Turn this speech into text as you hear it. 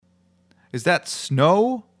Is that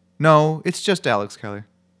Snow? No, it's just Alex Keller.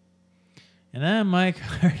 And I'm Mike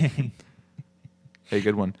Harding. Hey,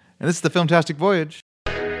 good one. And this is the Filmtastic Voyage.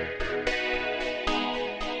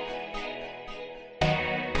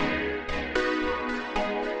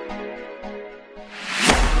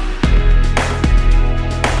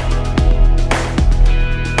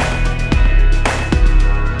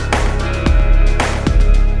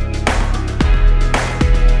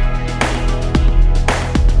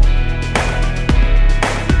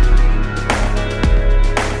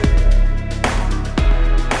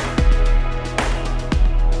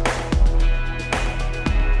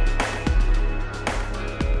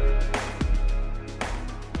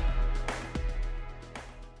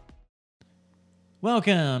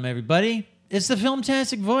 Welcome, everybody. It's the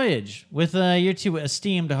Filmtastic Voyage with your two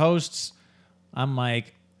esteemed hosts. I'm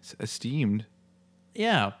Mike. Esteemed?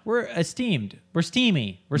 Yeah, we're esteemed. We're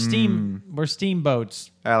steamy. We're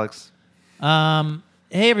steamboats. Alex. Hey,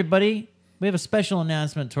 everybody. We have a special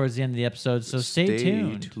announcement towards the end of the episode, so stay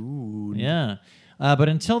tuned. Yeah. But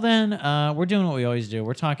until then, we're doing what we always do.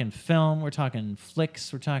 We're talking film. We're talking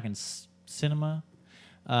flicks. We're talking cinema,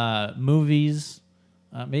 movies.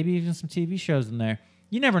 Maybe even some TV shows in there.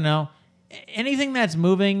 You never know. Anything that's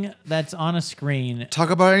moving, that's on a screen. Talk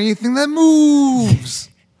about anything that moves.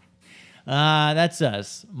 That's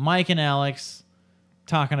us. Mike and Alex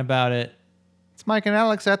talking about it. It's Mike and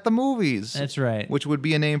Alex at the movies. That's right. Which would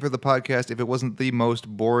be a name for the podcast if it wasn't the most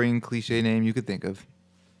boring cliche name you could think of.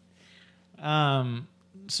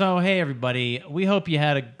 So, hey, everybody. We hope you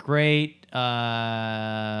had a great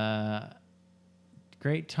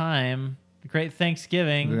time. Great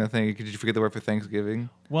Thanksgiving. Did you forget the word for Thanksgiving?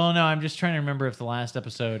 Well, no, I'm just trying to remember if the last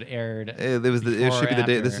episode aired. It should be the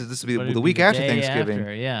day. This would be the week the after day Thanksgiving.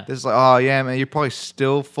 After, yeah. This is like, oh yeah, man, you're probably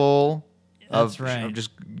still full of just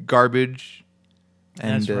garbage.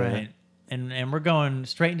 That's right. And we're going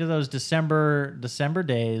straight into those December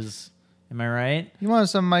days. Am I right? You want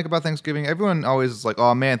something, Mike, about Thanksgiving? Everyone always is like,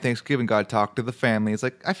 oh man, Thanksgiving, gotta talk to the family. It's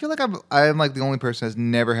like, I feel like I'm like the only person that's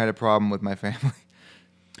never had a problem with my family.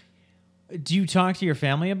 Do you talk to your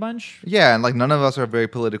family a bunch? Yeah, and like none of us are very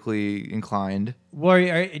politically inclined. Well,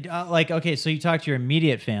 okay, so you talk to your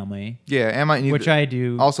immediate family. Yeah, which I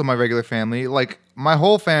do. Also, my regular family, like my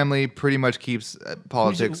whole family, pretty much keeps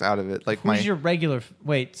politics out of it. Like who's your regular?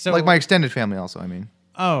 Wait, so like my extended family, also. I mean.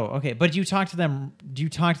 Oh, okay, but do you talk to them? Do you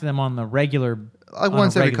talk to them on the regular? Like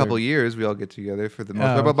once every couple of years, we all get together for the most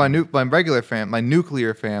part. Okay. But my regular my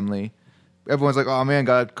nuclear family. Everyone's like, oh man,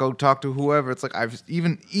 gotta go talk to whoever. It's like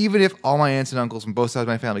even if all my aunts and uncles from both sides of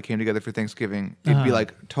my family came together for Thanksgiving, it'd be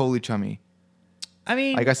like totally chummy. I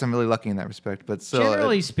mean, I guess I'm really lucky in that respect, but still,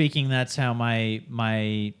 generally speaking, that's how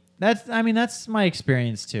that's my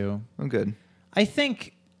experience too. I'm good. I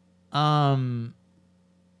think, it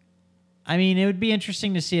would be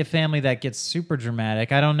interesting to see a family that gets super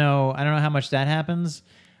dramatic. I don't know how much that happens.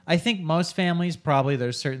 I think most families probably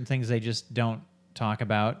there's certain things they just don't talk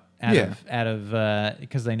about. Out of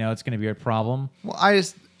because they know it's going to be a problem. Well, I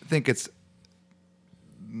just think I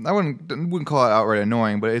wouldn't call it outright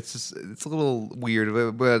annoying, but it's a little weird.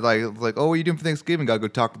 But like, oh, what are you doing for Thanksgiving? Gotta go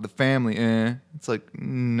talk to the family. It's like,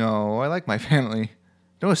 no, I like my family.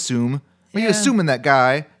 Don't assume. What are you assuming that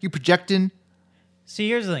guy? You projecting? See,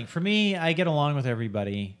 here's the thing. For me, I get along with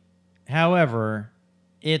everybody. However,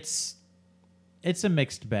 it's a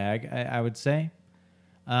mixed bag. I would say.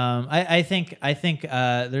 I think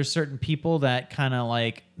there's certain people that kind of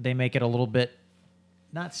like they make it a little bit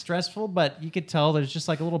not stressful, but you could tell there's just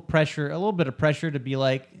like a little bit of pressure to be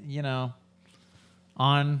like,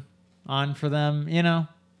 on for them,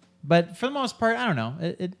 But for the most part, I don't know.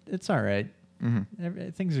 It's all right.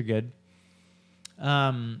 Mm-hmm. Things are good.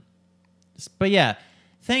 But yeah,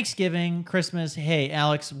 Thanksgiving, Christmas. Hey,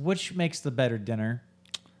 Alex, which makes the better dinner?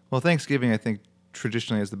 Well, Thanksgiving, I think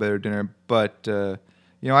traditionally is the better dinner, but.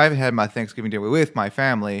 I haven't had my Thanksgiving dinner with my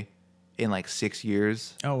family in like 6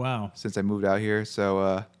 years. Oh, wow. Since I moved out here.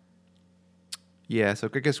 So, so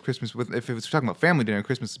I guess Christmas, if it was talking about family dinner,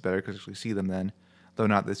 Christmas is better because I actually see them then. Though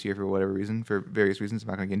not this year for whatever reason, for various reasons. I'm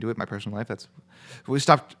not going to get into it. My personal life, Were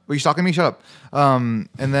you stalking me? Shut up. No,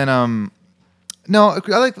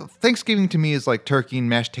 I like Thanksgiving to me is like turkey and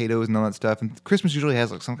mashed potatoes and all that stuff. And Christmas usually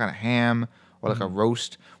has like some kind of ham or like a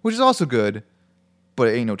roast, which is also good, but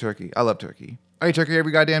it ain't no turkey. I love turkey. I eat turkey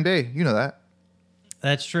every goddamn day. You know that.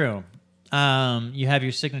 That's true. You have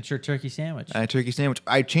your signature turkey sandwich. I had a turkey sandwich.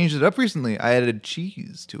 I changed it up recently. I added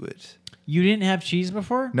cheese to it. You didn't have cheese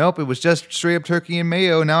before? Nope, it was just straight up turkey and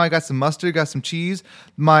mayo. Now I got some mustard, got some cheese.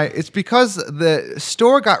 It's because the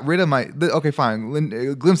store got rid of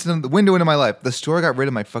glimpse into the window into my life. The store got rid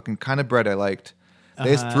of my fucking kind of bread I liked.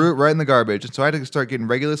 They just threw it right in the garbage. And so I had to start getting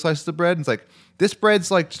regular slices of bread. And it's like, this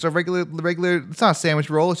bread's like just a regular. It's not a sandwich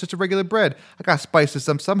roll. It's just a regular bread. I got to spice this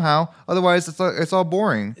up somehow. Otherwise, it's all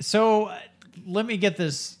boring. So let me get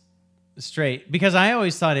this straight, because I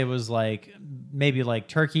always thought it was like maybe like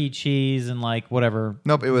turkey, cheese, and like whatever.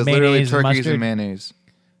 Nope, it was literally turkeys and mayonnaise.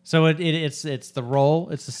 So it's the roll.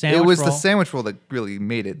 It's the sandwich roll. It was the sandwich roll that really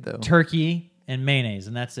made it, though. Turkey and mayonnaise,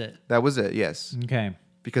 and that's it. That was it, yes. Okay.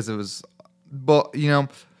 Because it was, but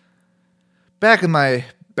back in my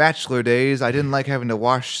bachelor days, I didn't like having to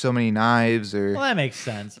wash so many knives or. Well, that makes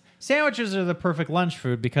sense. Sandwiches are the perfect lunch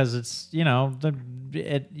food because it's you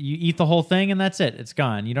eat the whole thing and that's it. It's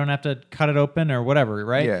gone. You don't have to cut it open or whatever,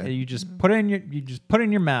 right? Yeah. You just put it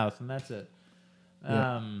in your mouth and that's it.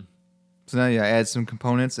 Yeah. So now, I add some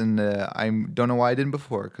components, and I don't know why I didn't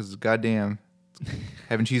before, because goddamn,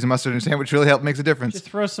 having cheese and mustard in a sandwich really makes a difference. Just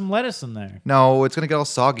throw some lettuce in there. No, it's going to get all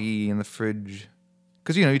soggy in the fridge.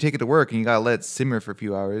 Because, you take it to work, and you got to let it simmer for a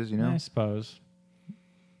few hours, I suppose.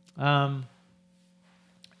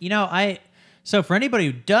 So for anybody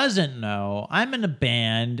who doesn't know, I'm in a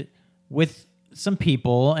band with some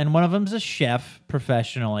people, and one of them's a chef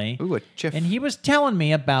professionally. Ooh, a chef. And he was telling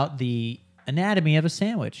me about the anatomy of a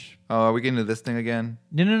sandwich. Oh, are we getting to this thing again?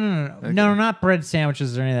 No. Okay. No, not bread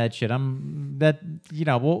sandwiches or any of that shit.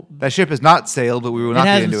 That ship has not sailed, but we will not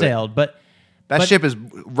get into it. It hasn't sailed, but that ship is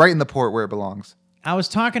right in the port where it belongs. I was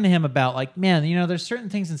talking to him about, like, man, there's certain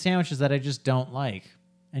things in sandwiches that I just don't like.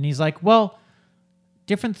 And he's like, well,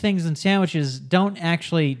 different things in sandwiches don't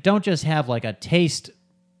just have like a taste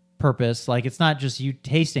purpose. Like, it's not just you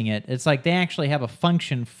tasting it. It's like they actually have a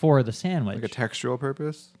function for the sandwich. Like a textural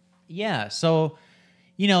purpose? Yeah. So,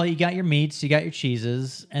 you got your meats, you got your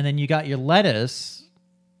cheeses, and then you got your lettuce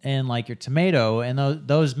and like your tomato, and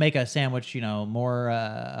those make a sandwich,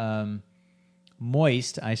 more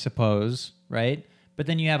moist, I suppose, right? But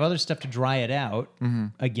then you have other stuff to dry it out.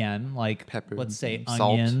 Again, like pepper, let's say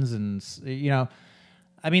salt. onions, and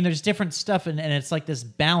there's different stuff, and it's like this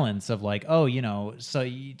balance of like,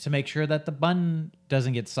 to make sure that the bun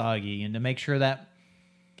doesn't get soggy, and to make sure that,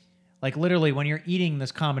 like, literally when you're eating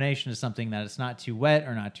this combination of something, that it's not too wet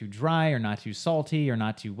or not too dry or not too salty or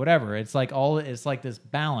not too whatever. It's like this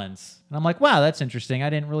balance. And I'm like, wow, that's interesting. I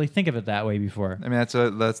didn't really think of it that way before. I mean,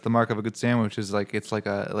 that's the mark of a good sandwich, is like it's like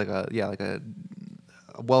a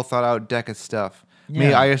well thought out deck of stuff. Yeah.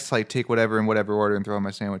 Me, I just like take whatever in whatever order and throw in my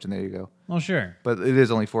sandwich, and there you go. Well, sure. But it is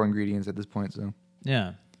only 4 ingredients at this point, so.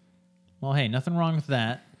 Yeah. Well, hey, nothing wrong with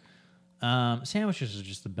that. Sandwiches are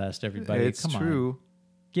just the best, everybody. It's Come true. on.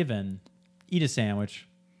 Give in. Eat a sandwich.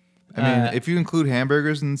 I mean, if you include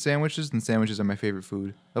hamburgers in sandwiches, then sandwiches are my favorite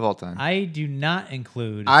food of all time. I do not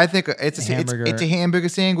include. I think it's a hamburger. It's a hamburger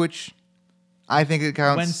sandwich. I think it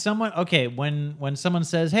counts. When someone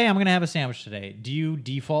says, "Hey, I'm going to have a sandwich today," do you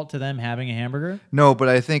default to them having a hamburger? No, but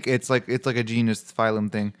I think it's like a genus phylum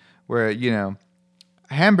thing where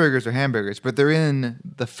hamburgers are hamburgers, but they're in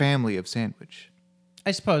the family of sandwich.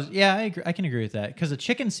 I suppose. Yeah, I can agree with that, because a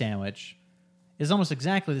chicken sandwich is almost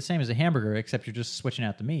exactly the same as a hamburger, except you're just switching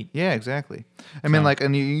out the meat. Yeah, exactly. I mean,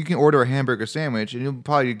 and you can order a hamburger sandwich, and you'll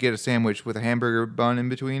probably get a sandwich with a hamburger bun in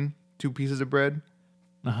between 2 pieces of bread.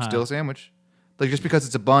 Still a sandwich. Like, just because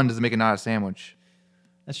it's a bun doesn't make it not a sandwich.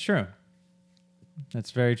 That's true. That's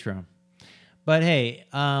very true. But hey,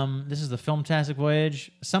 this is the Filmtastic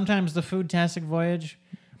Voyage. Sometimes the Foodtastic Voyage.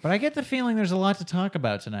 But I get the feeling there's a lot to talk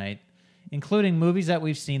about tonight, including movies that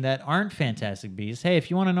we've seen that aren't Fantastic Beasts. Hey, if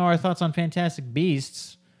you want to know our thoughts on Fantastic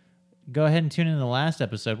Beasts, go ahead and tune in to the last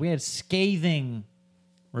episode. We had scathing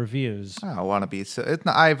reviews. I don't want to be so. It's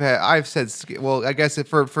not, I've said. Well, I guess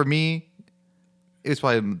for me, it's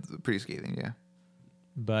probably pretty scathing. Yeah.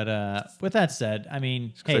 But with that said, I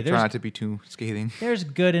mean, hey, I try not to be too scathing. There's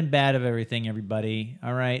good and bad of everything, everybody.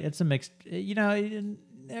 All right, it's a mixed.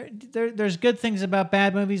 There's good things about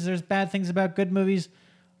bad movies. There's bad things about good movies.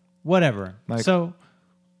 Whatever. Mike, I'm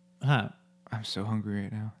so hungry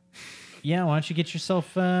right now. Yeah, why don't you get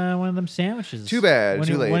yourself one of them sandwiches? Too bad.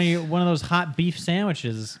 Too late. One of those hot beef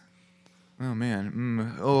sandwiches. Oh,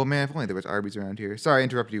 man. Oh, man, if only there was Arby's around here. Sorry, I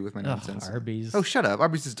interrupted you with my nonsense. Arby's. Oh, shut up.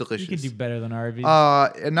 Arby's is delicious. You can do better than Arby's.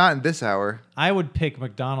 Not in this hour. I would pick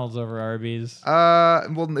McDonald's over Arby's.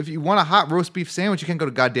 Well, if you want a hot roast beef sandwich, you can't go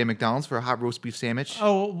to goddamn McDonald's for a hot roast beef sandwich.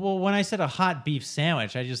 Oh, well, when I said a hot beef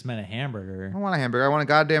sandwich, I just meant a hamburger. I don't want a hamburger. I want a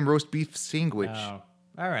goddamn roast beef sandwich. Oh.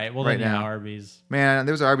 All right. Well, right then, now. Arby's. Man,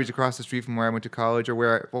 there was Arby's across the street from where I went to college,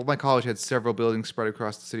 my college had several buildings spread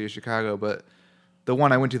across the city of Chicago, but the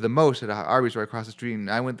one I went to the most had Arby's right across the street,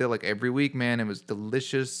 and I went there like every week, man. It was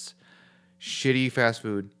delicious, shitty fast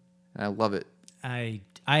food, and I love it. I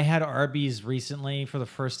I had Arby's recently for the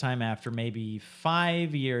first time after maybe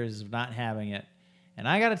 5 years of not having it. And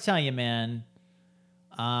I got to tell you, man,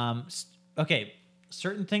 okay,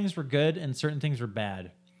 certain things were good and certain things were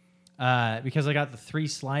bad. Because I got the 3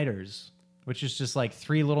 sliders, which is just like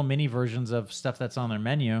 3 little mini versions of stuff that's on their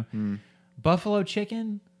menu. Buffalo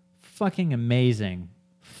chicken, fucking amazing.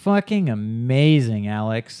 Fucking amazing,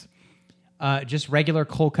 Alex. Just regular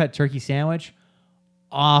cold cut turkey sandwich,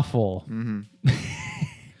 awful. And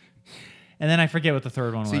then I forget what the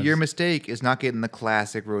third one was. See, your mistake is not getting the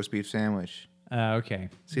classic roast beef sandwich. Okay.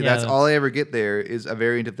 See, that's all I ever get there is a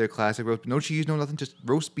variant of their classic roast. No cheese, no nothing, just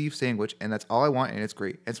roast beef sandwich, and that's all I want, and it's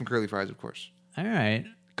great. And some curly fries, of course. All right.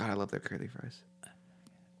 God, I love their curly fries.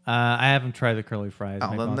 I haven't tried the curly fries.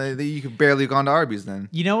 Oh, then you could barely have gone to Arby's then.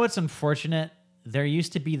 You know what's unfortunate? There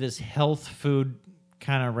used to be this health food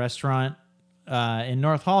kind of restaurant in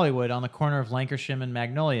North Hollywood on the corner of Lancashire and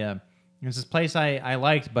Magnolia. It was this place I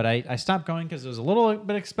liked, but I stopped going because it was a little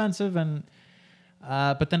bit expensive, and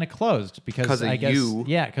but then it closed because I guess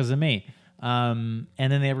because of me. And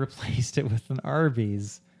then they replaced it with an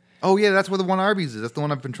Arby's. Oh yeah, that's where the one Arby's is. That's the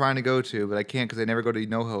one I've been trying to go to, but I can't because I never go to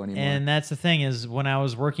NoHo anymore. And that's the thing is when I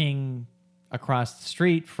was working across the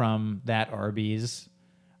street from that Arby's,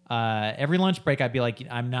 every lunch break I'd be like,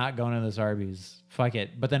 I'm not going to this Arby's. Fuck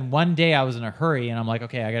it. But then one day I was in a hurry and I'm like,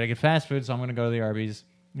 okay, I got to get fast food, so I'm going to go to the Arby's.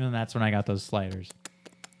 And that's when I got those sliders.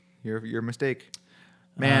 Your mistake.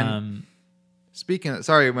 Man,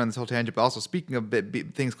 sorry I went on this whole tangent, but also speaking of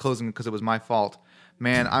things closing because it was my fault.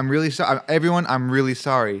 Man, I'm really sorry. Everyone, I'm really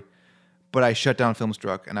sorry. But I shut down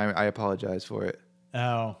Filmstruck, and I apologize for it.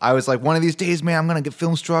 Oh. I was like, one of these days, man, I'm going to get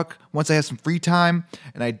Filmstruck once I have some free time.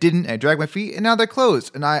 And I didn't. I dragged my feet, and now they're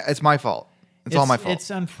closed. And it's my fault. It's all my fault.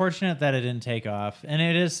 It's unfortunate that it didn't take off. And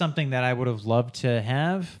it is something that I would have loved to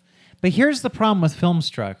have. But here's the problem with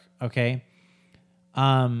Filmstruck, okay?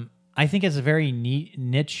 I think it's a very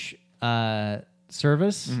niche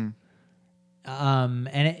service. Mm-hmm. And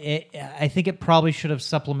I think it probably should have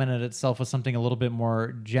supplemented itself with something a little bit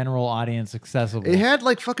more general audience accessible. It had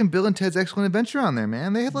like fucking Bill and Ted's Excellent Adventure on there,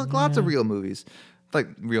 man. They had like lots of real movies. Like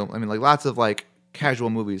lots of like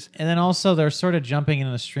casual movies. And then also they're sort of jumping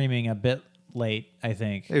into streaming a bit late, I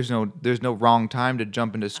think. There's no wrong time to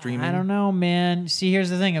jump into streaming. I don't know, man. See, here's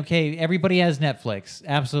the thing. Okay, everybody has Netflix.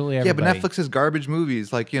 Absolutely everybody. Yeah, but Netflix has garbage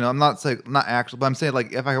movies. Like, I'm not actual, but I'm saying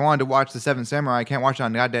like if I wanted to watch The Seven Samurai, I can't watch it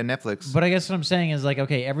on goddamn Netflix. But I guess what I'm saying is like,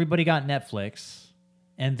 okay, everybody got Netflix,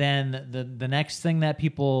 and then the next thing that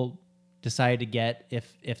people decide to get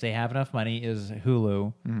if they have enough money is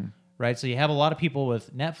Hulu, right? So you have a lot of people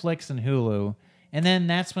with Netflix and Hulu. And then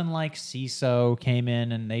that's when like CISO came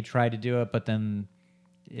in and they tried to do it, but then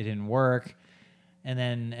it didn't work. And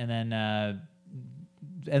then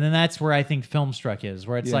that's where I think Filmstruck is,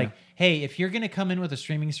 where it's like, hey, if you're gonna come in with a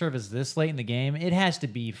streaming service this late in the game, it has to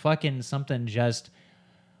be fucking something just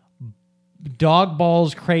dog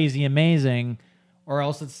balls crazy amazing, or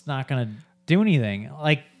else it's not gonna do anything.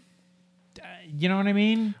 Like, you know what I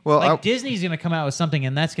mean? Well, like Disney's going to come out with something,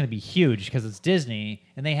 and that's going to be huge because it's Disney,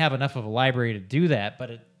 and they have enough of a library to do that.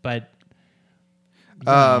 But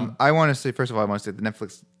I want to say first of all, I want to say that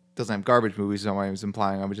Netflix doesn't have garbage movies. Is not what I was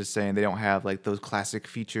implying. I was just saying they don't have like those classic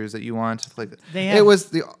features that you want. Like they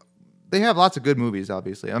have lots of good movies.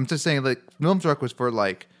 Obviously, I'm just saying like Filmstruck was for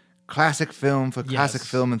like classic film for classic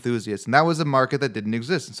film enthusiasts, and that was a market that didn't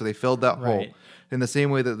exist, and so they filled that hole. In the same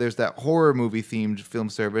way that there's that horror movie themed film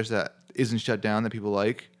service that isn't shut down that people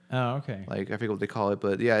like. Oh, okay. Like I forget what they call it,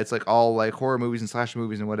 but yeah, it's like all like horror movies and slasher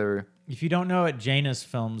movies and whatever. If you don't know what Janus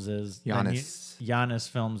Films is, Janus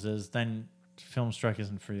Films is, then Filmstruck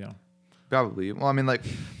isn't for you. Probably. Well, I mean, like,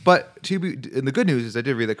 but and the good news is I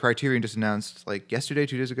did read that Criterion just announced like yesterday,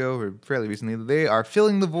 2 days ago, or fairly recently, they are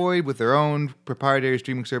filling the void with their own proprietary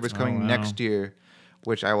streaming service coming next year,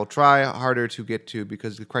 which I will try harder to get to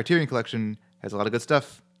because the Criterion Collection has a lot of good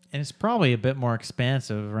stuff. And it's probably a bit more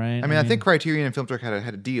expansive, right? I mean, I think Criterion and Filmstruck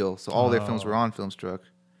had a deal, so all their films were on Filmstruck.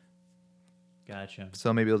 Gotcha.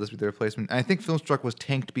 So maybe it'll just be the replacement. And I think Filmstruck was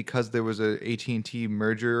tanked because there was a AT&T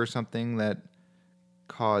merger or something that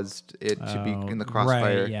caused it to be in the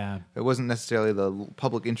crossfire. Right, yeah. It wasn't necessarily the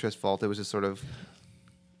public interest fault. It was just sort of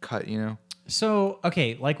cut, So,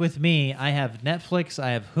 okay, like with me, I have Netflix,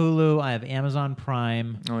 I have Hulu, I have Amazon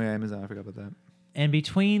Prime. Oh, yeah, Amazon. I forgot about that. And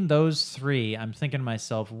between those three, I'm thinking to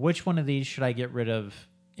myself, which one of these should I get rid of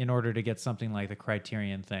in order to get something like the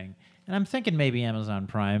Criterion thing? And I'm thinking maybe Amazon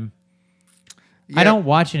Prime. Yeah. I don't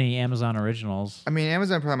watch any Amazon originals. I mean,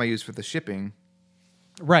 Amazon Prime I use for the shipping.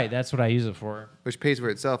 Right, that's what I use it for. Which pays for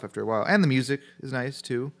itself after a while. And the music is nice,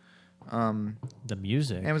 too. The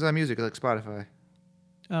music? Amazon Music, like Spotify.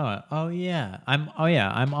 Oh yeah. I'm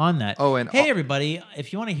on that. Oh, and hey everybody,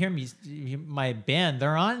 if you want to hear me, my band,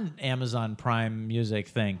 they're on Amazon Prime Music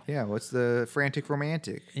thing. Yeah, what's the Frantic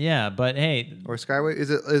Romantic? Yeah, but hey, Or Skyway?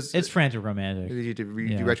 it's Frantic Romantic. Did you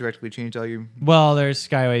retroactively change all your? Well, there's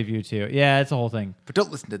Skyway View too. Yeah, it's a whole thing. But don't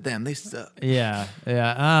listen to them; they suck. Yeah.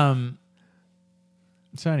 And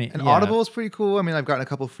Audible is pretty cool. I mean, I've gotten a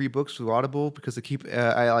couple free books through Audible because they keep.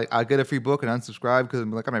 I get a free book and unsubscribe because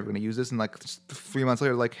I'm like, I'm never going to use this. And like 3 months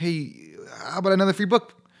later, like, hey, how about another free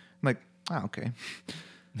book? I'm like, oh, okay.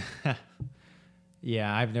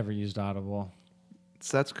 Yeah, I've never used Audible.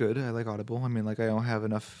 So that's good. I like Audible. I mean, like, I don't have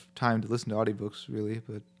enough time to listen to audiobooks really,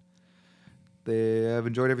 but I've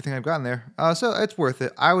enjoyed everything I've gotten there. So it's worth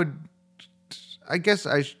it. I guess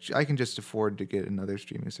I can just afford to get another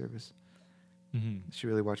streaming service. Mm-hmm. I should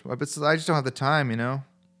really watch more. But I just don't have the time, you know?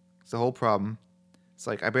 It's the whole problem. It's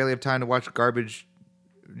like I barely have time to watch garbage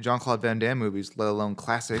Jean-Claude Van Damme movies, let alone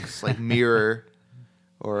classics like Mirror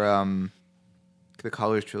or the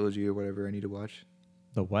Colors trilogy or whatever I need to watch.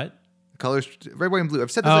 The what? Colors, Red, White, and Blue.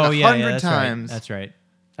 I've said this like 100 times. Right. That's right.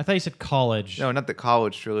 I thought you said College. No, not the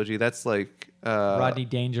College trilogy. That's like... Rodney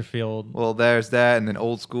Dangerfield. Well, there's that, and then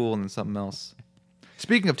Old School, and then something else.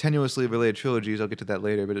 Speaking of tenuously related trilogies, I'll get to that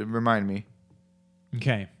later, but remind me.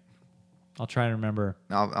 Okay. I'll try to remember.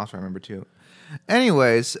 I'll try to remember too.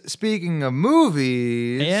 Anyways, speaking of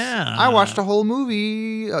movies, yeah, I watched a whole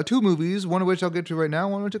movie, 2 movies, one of which I'll get to right now,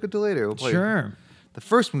 one of which I'll get to later. Sure. The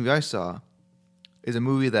first movie I saw is a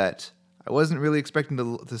movie that I wasn't really expecting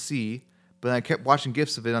to see, but I kept watching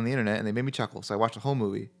GIFs of it on the internet, and they made me chuckle, so I watched the whole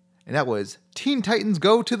movie. And that was Teen Titans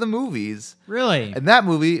Go to the Movies. Really? And that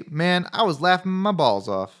movie, man, I was laughing my balls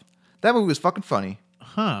off. That movie was fucking funny.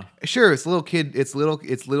 Huh. Sure, it's little kid,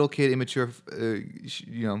 immature,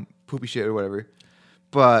 poopy shit or whatever.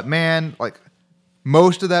 But man, like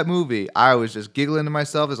most of that movie, I was just giggling to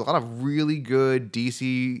myself. There's a lot of really good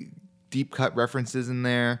DC deep cut references in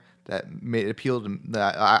there that made it appeal to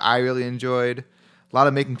that I really enjoyed. A lot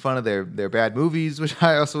of making fun of their bad movies, which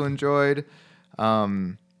I also enjoyed.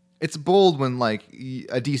 It's bold when like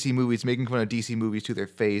a DC movie is making fun of DC movies to their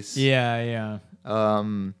face. Yeah.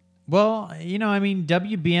 Well, I mean,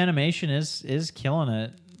 WB Animation is killing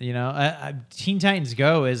it. Teen Titans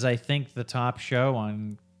Go is, I think, the top show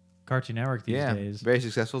on Cartoon Network these days. Very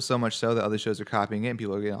successful. So much so that other shows are copying it, and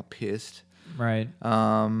people are getting all pissed. Right.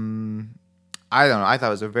 I don't know. I thought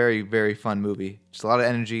it was a very, very fun movie. Just a lot of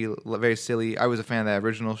energy, very silly. I was a fan of that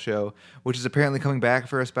original show, which is apparently coming back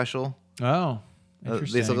for a special. Oh,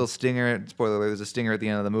 interesting. There's a little stinger. Spoiler alert, there's a stinger at the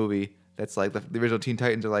end of the movie that's like the original Teen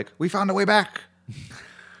Titans are like, we found a way back.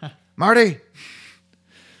 Marty!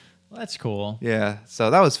 Well, that's cool. Yeah, so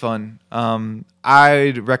that was fun.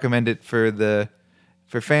 I'd recommend it for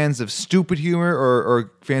fans of stupid humor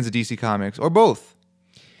or fans of DC Comics, or both.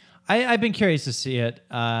 I've been curious to see it.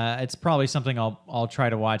 It's probably something I'll try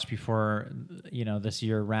to watch before this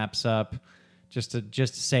year wraps up, just to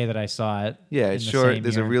say that I saw it. Yeah, it's short.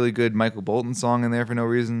 There's a really good Michael Bolton song in there for no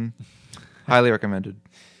reason. Highly recommended.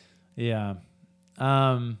 Yeah.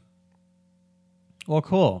 Well,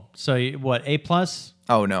 cool. So what? A+?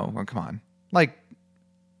 Oh no! Come on, like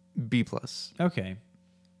B+. Okay,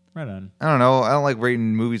 right on. I don't know. I don't like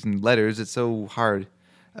rating movies in letters. It's so hard.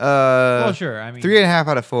 Well, sure. I mean, 3.5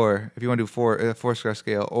 out of 4 if you want to do 4-star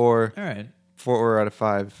scale, or all right, 4 out of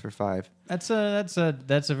 5 for 5. That's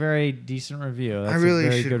a very decent review. That's I really a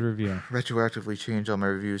very should good review. Retroactively change all my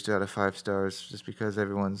reviews to out of 5 stars, just because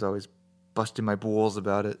everyone's always busting my balls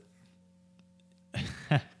about it.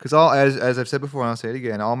 Because as I've said before, and I'll say it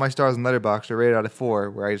again, all my stars in Letterboxd are rated out of 4,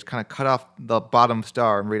 where I just kind of cut off the bottom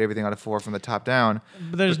star and rate everything out of 4 from the top down.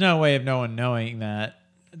 But there's no way of no one knowing that.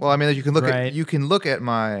 Well, I mean, you can look at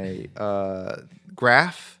my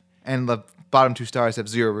graph, and the bottom 2 stars have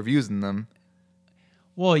 0 reviews in them.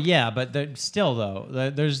 Well, yeah, but still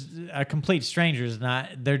though, there's a complete stranger's not.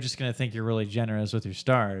 They're just gonna think you're really generous with your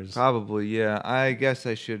stars. Probably, yeah. I guess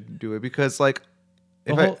I should do it because, like,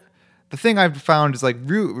 the thing I've found is like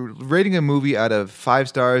rating a movie out of 5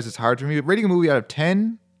 stars is hard for me. But rating a movie out of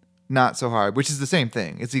 10, not so hard. Which is the same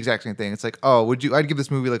thing. It's the exact same thing. It's like, oh, I'd give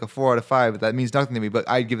this movie like a 4 out of 5. But that means nothing to me. But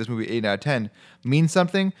I'd give this movie 8 out of 10. Means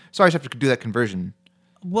something. So I just have to do that conversion.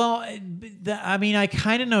 Well, I mean, I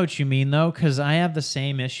kind of know what you mean though, because I have the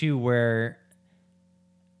same issue where,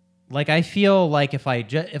 like, I feel like if I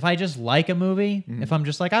just like a movie, if I'm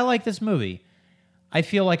just like, I like this movie, I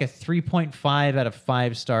feel like a 3.5 out of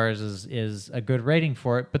 5 stars is a good rating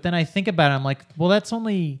for it. But then I think about it, I'm like, well, that's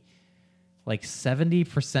only like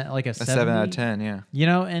 70%, like a 7 out of 10, yeah.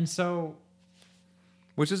 And so,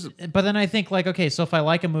 which is, but then I think like, okay, so if I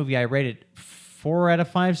like a movie, I rate it 4 out of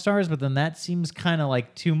 5 stars, but then that seems kind of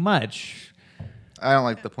like too much. I don't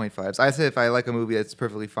like the 0.5s. I say if I like a movie that's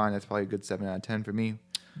perfectly fine, that's probably a good 7 out of 10 for me.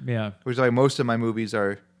 Yeah. Which is why most of my movies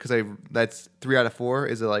are, because that's 3 out of 4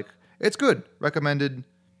 is like, it's good, recommended,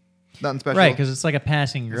 nothing special. Right, because it's like a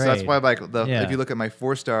passing grade. So that's why like Yeah. if you look at my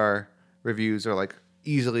 4-star reviews are like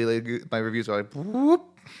easily, like, my reviews are like, whoop,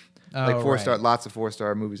 like 4-star, lots of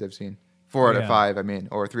 4-star movies I've seen. 4 out of 5, I mean,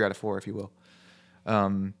 or 3 out of 4, if you will.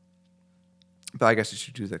 But I guess you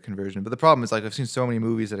should do that conversion. But the problem is, like, I've seen so many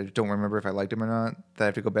movies that I don't remember if I liked them or not, that I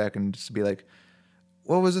have to go back and just be like,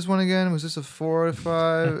 what was this one again? Was this a 4 out of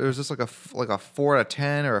 5? Or was this like a 4 out of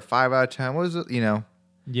 10 or a 5 out of 10? What was it? You know?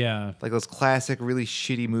 Yeah. Like those classic, really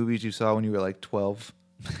shitty movies you saw when you were like 12.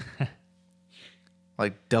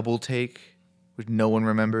 Like Double Take, which no one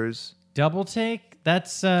remembers. Double Take?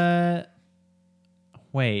 That's,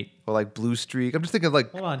 wait. Or like Blue Streak. I'm just thinking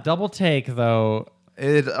like... Hold on. Double Take, though...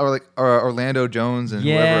 or Orlando Jones and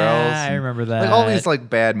whoever else. Yeah, I remember that. Like all these like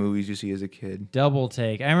bad movies you see as a kid. Double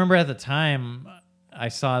Take. I remember at the time I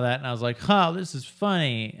saw that and I was like, "Huh, this is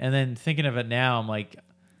funny." And then thinking of it now, I'm like,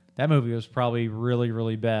 that movie was probably really,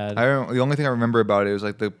 really bad. The only thing I remember about it was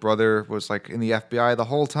like the brother was like in the FBI the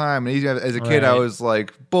whole time, and as a kid I was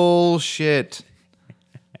like, bullshit.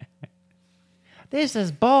 This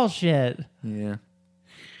is bullshit. Yeah.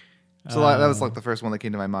 So that was like the first one that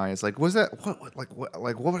came to my mind. It's like, was that what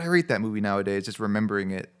would I rate that movie nowadays? Just remembering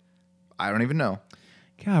it, I don't even know.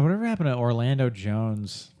 God, whatever happened to Orlando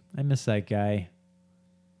Jones? I miss that guy.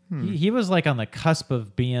 He was like on the cusp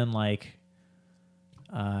of being like,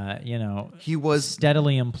 he was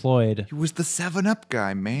steadily employed. He was the 7-Up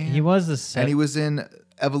guy, man. He was and he was in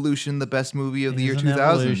Evolution, the best movie of the year 2000.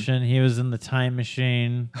 Evolution. He was in The Time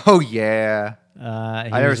Machine. Oh yeah, I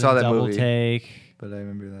never saw that Double movie. Take. But I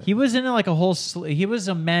remember that. He was in like a whole he was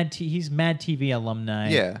a he's Mad TV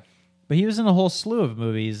alumni. Yeah. But he was in a whole slew of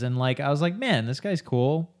movies, and like I was like, man, this guy's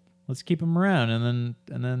cool. Let's keep him around. And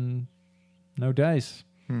then no dice.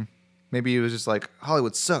 Maybe he was just like,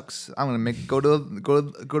 Hollywood sucks. I'm gonna go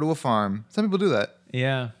to a farm. Some people do that.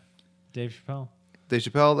 Yeah. Dave Chappelle. Dave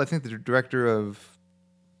Chappelle, I think the director of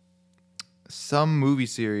some movie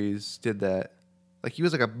series did that. Like he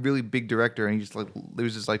was like a really big director, and he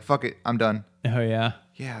was just like, fuck it, I'm done. Oh yeah.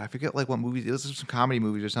 Yeah, I forget like what movies. It was some comedy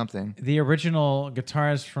movies or something. The original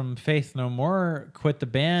guitarist from Faith No More quit the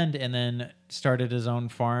band and then started his own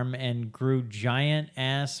farm and grew giant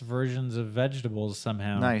ass versions of vegetables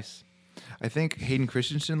somehow. Nice. I think Hayden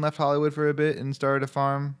Christensen left Hollywood for a bit and started a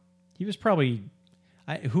farm. He was probably,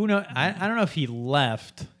 who knows? I don't know if he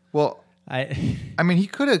left. Well, I mean, he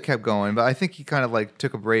could have kept going, but I think he kind of like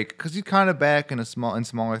took a break because he's kind of back in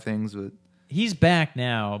smaller things. But he's back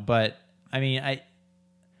now. But I mean,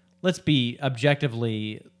 let's be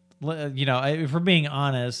objectively, if we're being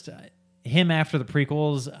honest, him after the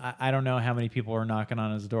prequels, I don't know how many people are knocking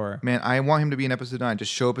on his door. Man, I want him to be in episode 9.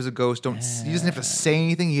 Just show up as a ghost. He doesn't have to say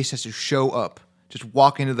anything. He just has to show up. Just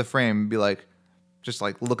walk into the frame and be like, just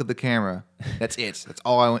like look at the camera. That's it. That's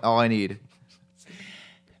all I need.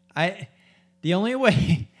 The only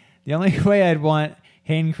way I'd want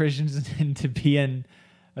Hayden Christensen to be in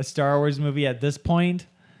a Star Wars movie at this point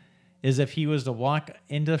is if he was to walk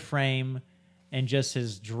into the frame and just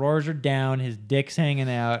his drawers are down, his dick's hanging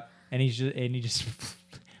out, and he just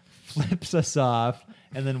flips us off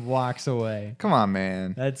and then walks away. Come on,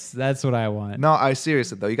 man. That's what I want. No, I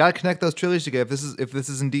seriously though, you got to connect those trilogies together. If this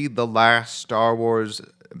is indeed the last Star Wars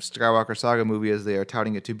Skywalker saga movie as they are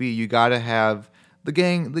touting it to be, you got to have the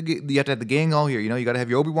gang. You have to have the gang all here. You know, you got to have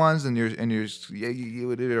your Obi-Wans and your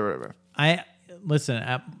whatever.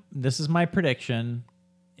 Listen. This is my prediction: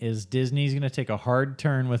 is Disney's going to take a hard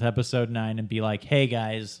turn with Episode 9 and be like, "Hey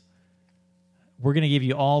guys, we're going to give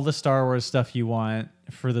you all the Star Wars stuff you want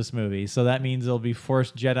for this movie." So that means it'll be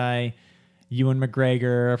Force Jedi, Ewan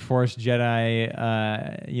McGregor, Force Jedi,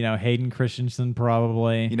 Hayden Christensen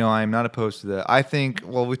probably. You know, I'm not opposed to that. I think,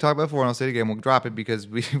 well, we talked about it before, and I'll say it again. We'll drop it because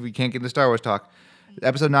we can't get into Star Wars talk.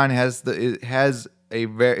 Episode 9 is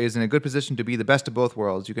in a good position to be the best of both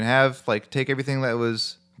worlds. You can have take everything that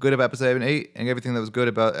was good about Episode 8 and everything that was good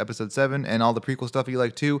about Episode 7 and all the prequel stuff you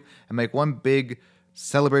like too, and make one big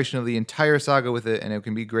celebration of the entire saga with it, and it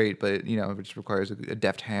can be great. But it just requires a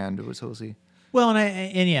deft hand. So we'll see. Well,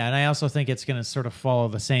 and I also think it's going to sort of follow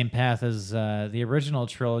the same path as the original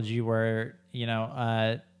trilogy, where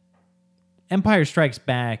Empire Strikes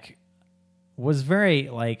Back was very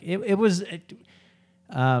it was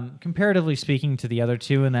comparatively speaking to the other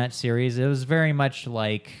two in that series, it was very much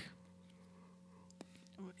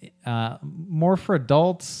more for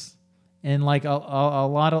adults, and like a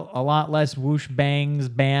lot less whoosh bangs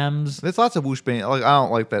bams. There's lots of whoosh bang. Like I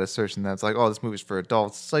don't like that assertion that's like, oh, this movie's for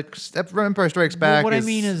adults. It's like Empire Strikes Back. What I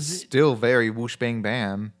mean is still very whoosh bang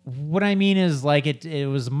bam. What I mean is like it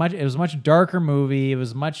was a much darker movie. It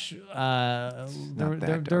was much there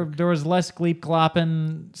was less gleep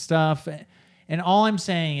glopping stuff, and all I'm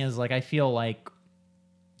saying is like I feel like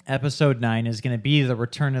Episode 9 is going to be the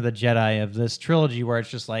Return of the Jedi of this trilogy, where it's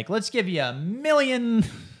just like, let's give you a million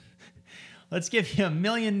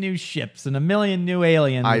new ships and a million new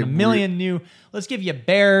aliens and a million new. Let's give you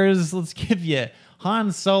bears. Let's give you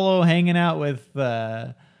Han Solo hanging out with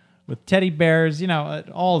teddy bears. You know,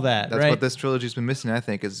 all that. That's right? what this trilogy's been missing. I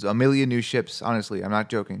think is a million new ships. Honestly, I'm not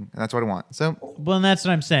joking. That's what I want. So, well, and that's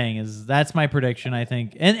what I'm saying. Is that's my prediction. I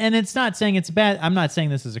think, and it's not saying it's bad. I'm not saying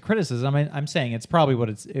this is a criticism. I'm saying it's probably what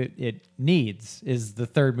it needs is the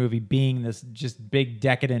third movie being this just big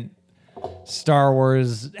decadent Star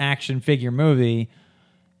Wars action figure movie,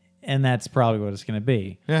 and that's probably what it's going to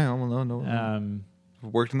be. Yeah, well, no.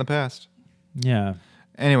 Worked in the past. Yeah.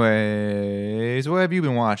 Anyways, what have you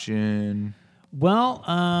been watching? Well,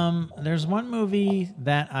 there's one movie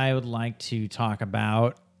that I would like to talk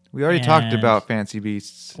about. We already talked about Fancy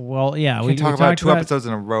Beasts. Well, yeah, we talked about two episodes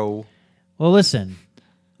in a row. Well, listen,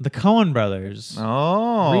 the Coen brothers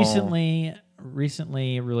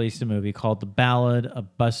recently released a movie called The Ballad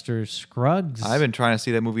of Buster Scruggs. I've been trying to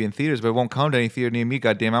see that movie in theaters, but it won't come to any theater near me,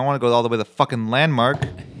 goddamn. I want to go all the way to the fucking Landmark.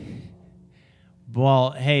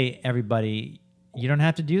 Well, hey, everybody, you don't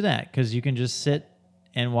have to do that because you can just sit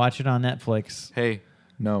and watch it on Netflix. Hey,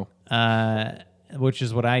 no. Which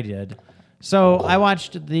is what I did. So I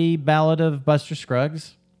watched The Ballad of Buster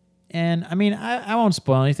Scruggs. And, I mean, I won't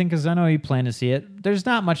spoil anything because I know you plan to see it. There's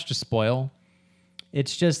not much to spoil.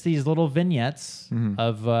 It's just these little vignettes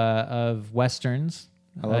of Westerns.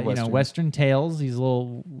 I love Westerns. Western tales, these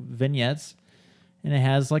little vignettes. And it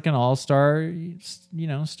has like an all-star,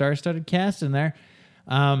 star-studded cast in there.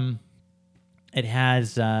 It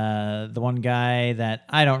has the one guy that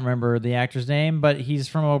I don't remember the actor's name, but he's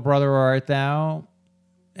from Oh Brother, Where Art Thou?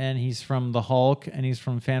 And he's from The Hulk, and he's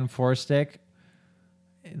from Fan Four Stick.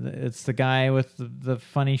 It's the guy with the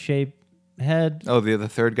funny shaped head. Oh, the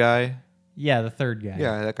third guy? Yeah, the third guy.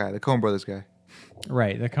 Yeah, that guy, the Coen Brothers guy.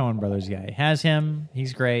 Right, the Coen Brothers guy. It has him.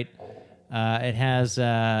 He's great. It has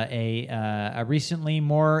a recently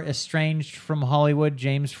more estranged from Hollywood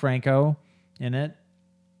James Franco in it.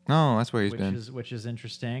 Oh, that's where he's been. Which is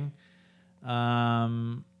interesting. It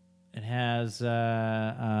has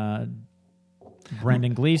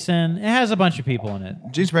Brendan Gleeson. It has a bunch of people in it.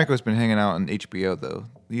 James Franco's been hanging out on HBO, though.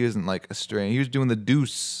 He isn't like estranged. He was doing The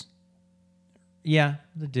Deuce. Yeah,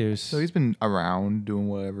 The Deuce. So he's been around doing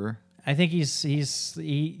whatever. I think he's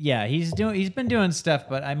been doing stuff,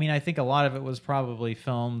 but I mean, I think a lot of it was probably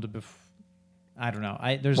filmed before. I don't know.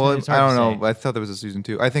 I don't know. I thought there was a season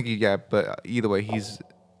 2. I think but either way, he's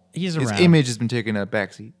around. His image has been taking a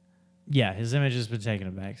backseat. Yeah, his image has been taking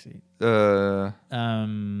a backseat.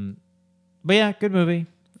 But yeah, good movie.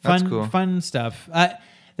 That's cool. Fun stuff.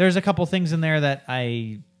 There's a couple things in there that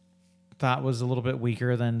I thought was a little bit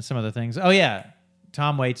weaker than some of the things. Oh yeah,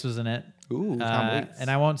 Tom Waits was in it. Ooh, Tom Waits. And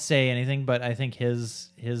I won't say anything, but I think his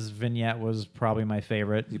vignette was probably my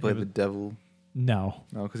favorite. He played the devil. No,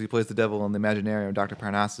 because he plays the devil in the Imaginarium of Dr.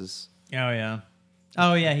 Parnassus.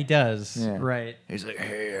 Oh yeah, he does. Yeah. Right. He's like,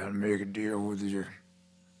 hey, I'll make a deal with you.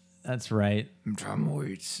 That's right. I'm Tom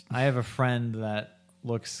Waits. I have a friend that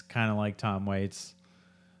looks kind of like Tom Waits,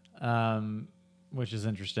 which is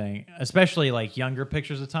interesting. Especially like younger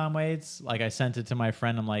pictures of Tom Waits. Like I sent it to my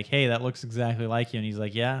friend. I'm like, hey, that looks exactly like you. And he's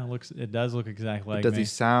like, yeah, it does look exactly like me. Does he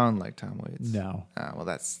sound like Tom Waits? No. Well,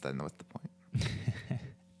 then what's the point?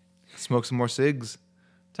 Smoke some more cigs.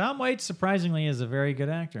 Tom Waits, surprisingly, is a very good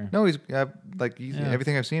actor. No, he's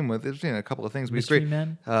everything I've seen him with. I've seen a couple of things. Mystery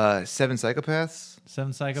Men. Seven Psychopaths.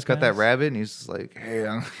 Seven Psychopaths. He's got that rabbit, and he's like, "Hey,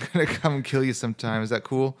 I'm gonna come and kill you sometime." Is that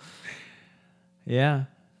cool? Yeah.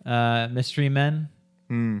 Mystery Men.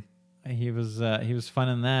 Mm. He was fun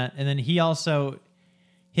in that, and then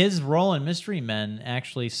his role in Mystery Men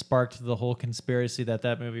actually sparked the whole conspiracy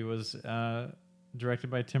that movie was directed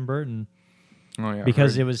by Tim Burton. Oh, yeah,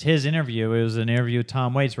 because it was his interview. It was an interview with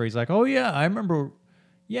Tom Waits where he's like, "Oh yeah, I remember.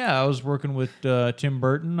 Yeah, I was working with Tim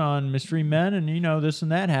Burton on Mystery Men, and this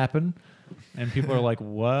and that happened." And people are like,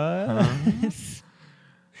 "What?"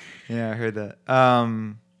 Yeah, I heard that.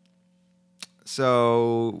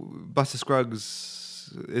 So Buster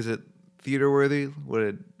Scruggs, is it theater worthy?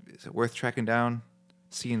 Is it worth tracking down?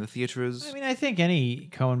 Seeing the theaters? I mean, I think any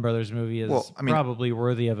Coen Brothers movie is probably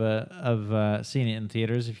worthy of seeing it in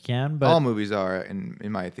theaters if you can. But all movies are, in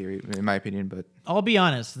my opinion. But I'll be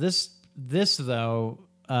honest, this though,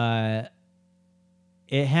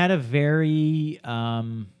 it had a very I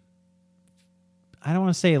don't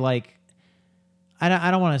want to say like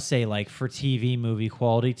I don't want to say like for TV movie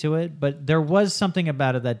quality to it, but there was something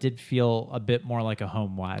about it that did feel a bit more like a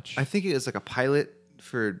home watch. I think it was like a pilot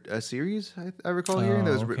for a series. I recall hearing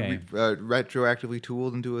that was retroactively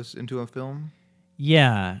tooled into a film.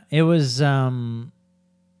 Yeah, it was.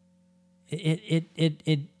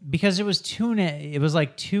 It because it was it was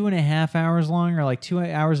like 2.5 hours long, or like 2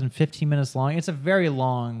 hours and 15 minutes long. It's a very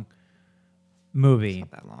long movie.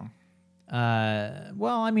 It's not that long.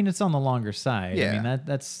 Well, I mean, it's on the longer side. Yeah. I mean,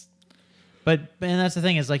 that's. But that's the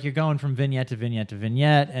thing, is like you're going from vignette to vignette to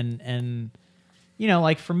vignette, and you know,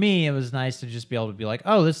 like for me, it was nice to just be able to be like,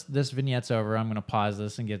 oh, this vignette's over. I'm gonna pause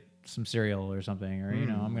this and get some cereal or something, or you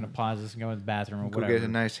know, I'm gonna pause this and go to the bathroom or Go whatever. get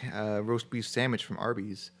a nice roast beef sandwich from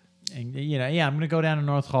Arby's. And you know, yeah, I'm gonna go down to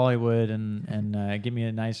North Hollywood and give me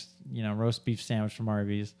a nice, you know, roast beef sandwich from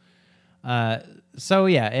Arby's. So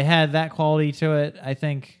yeah, it had that quality to it, I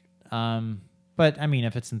think. But I mean,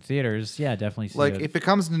 if it's in theaters, yeah, definitely see Like it. if it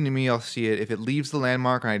comes into me, I'll see it. If it leaves the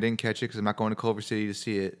landmark and I didn't catch it because I'm not going to Culver City to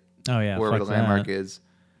see it, Oh yeah, wherever the fuck landmark that. is,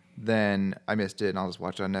 then I missed it and I'll just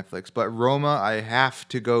watch it on Netflix. But Roma, I have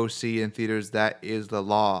to go see in theaters. That is the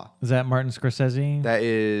law. Is that Martin Scorsese? That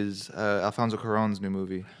is Alfonso Cuarón's new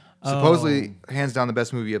movie. Supposedly, hands down, the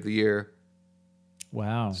best movie of the year.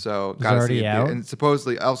 Wow. So Is it gotta already see it. out? And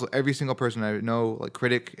supposedly, also every single person I know, like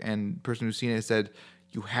critic and person who's seen it, said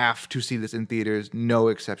you have to see this in theaters, no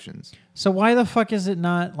exceptions. So why the fuck is it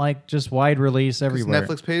not like just wide release everywhere?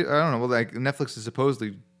 Netflix paid. I don't know. Well, like Netflix is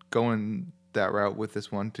supposedly going that route with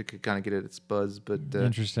this one to kind of get its buzz, but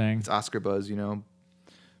Interesting. it's Oscar buzz, you know.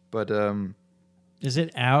 But Is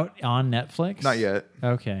it out on Netflix? not yet.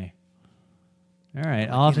 Okay. All right,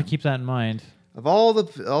 I'll have to keep that in mind. Of all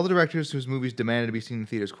the directors whose movies demanded to be seen in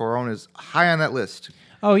theaters, Cuarón is high on that list.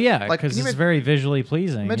 Oh yeah, Like, because can you it's imagine- very visually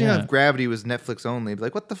pleasing. Imagine yeah. if Gravity was Netflix only. Be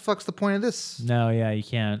like, what the fuck's the point of this? No, yeah, you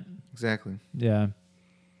can't. Exactly. Yeah.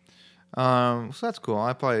 So that's cool.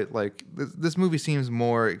 I probably like this movie seems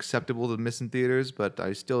more acceptable to miss in theaters, but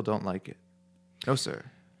I still don't like it. No, sir.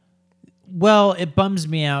 Well, it bums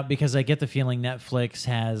me out because I get the feeling Netflix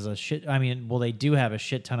has a shit. I mean, well, they do have a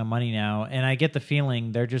shit ton of money now, and I get the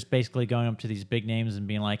feeling they're just basically going up to these big names and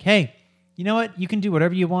being like, "Hey, you know what? You can do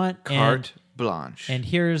whatever you want." Carte blanche. And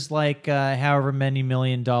here's like however many $1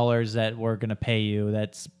 million that we're gonna pay you.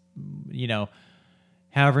 That's, you know,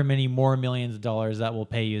 however many more millions of dollars that will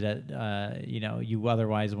pay you that you know, you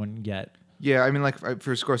otherwise wouldn't get. Yeah, I mean, like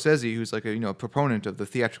for Scorsese, who's like a proponent of the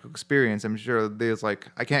theatrical experience, I'm sure there's like,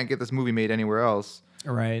 I can't get this movie made anywhere else.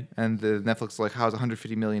 Right. And the Netflix like, how's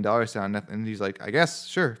 $150 million sound? And he's like, I guess,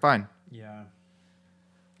 sure, fine. Yeah.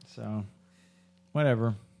 So,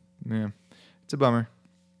 whatever. Yeah, it's a bummer.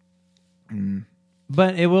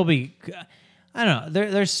 But it will be. I don't know.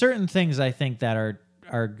 There's certain things I think that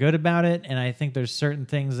are good about it, and I think there's certain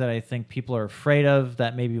things that I think people are afraid of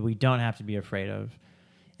that maybe we don't have to be afraid of.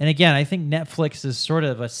 And again, I think Netflix is sort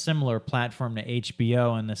of a similar platform to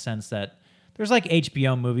HBO in the sense that there's like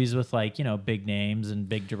HBO movies with like, you know, big names and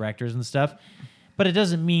big directors and stuff, but it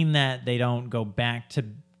doesn't mean that they don't go back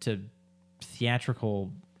to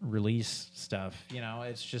theatrical release stuff. You know,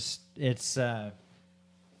 it's just Well,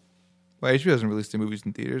 HBO doesn't release their movies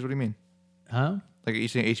in theaters. What do you mean? huh? Like, are you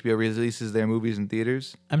saying HBO releases their movies in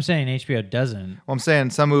theaters? I'm saying HBO doesn't. Well, I'm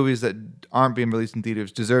saying some movies that aren't being released in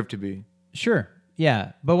theaters deserve to be. Sure.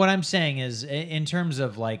 Yeah. But what I'm saying is, in terms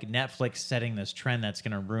of like Netflix setting this trend that's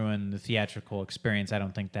going to ruin the theatrical experience, I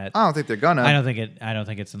don't think that. I don't think they're gonna. I don't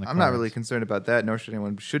think it's in the. I'm not really concerned about that, nor should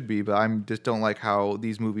anyone should be, but I'm just don't like how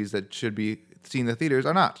these movies that should be seen in the theaters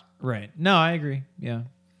are not. Right. No, I agree. Yeah,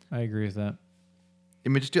 I agree with that. I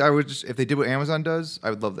mean, if they did what Amazon does, I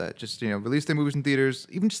would love that. Just, release their movies in theaters,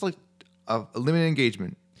 even just like a limited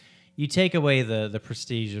engagement. You take away the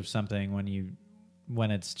prestige of something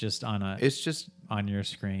when it's just on your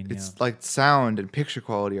screen. It's like sound and picture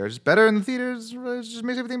quality are just better in the theaters. It just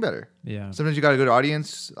makes everything better. Yeah. Sometimes you got a good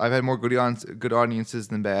audience. I've had more good audiences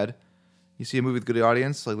than bad. You see a movie with good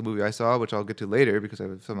audience, like the movie I saw, which I'll get to later because I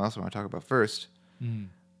have something else I want to talk about first.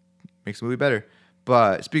 Makes the movie better.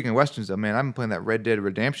 But speaking of Westerns, though, man, I've been playing that Red Dead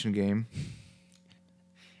Redemption game.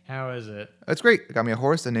 How is it? It's great. I got me a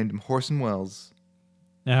horse. I named him Horson Welles.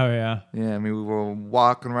 Oh yeah. Yeah, I mean, we were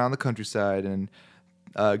walking around the countryside and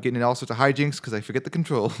getting in all sorts of hijinks because I forget the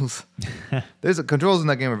controls. Controls in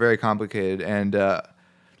that game are very complicated, and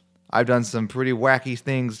I've done some pretty wacky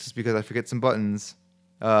things just because I forget some buttons.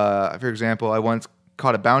 For example, I once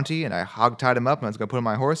caught a bounty and I hog-tied him up and I was going to put him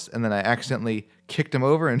on my horse, and then I accidentally kicked him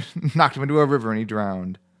over and knocked him into a river and he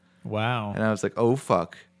drowned. Wow. And I was like, oh,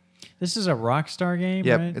 fuck. This is a Rockstar game,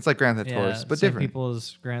 Yep, right? it's like Grand Theft Horse, but same different. people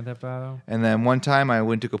as Grand Theft Auto. And then one time I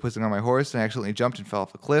went to go put something on my horse and I accidentally jumped and fell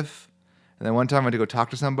off a cliff. And then one time I went to go talk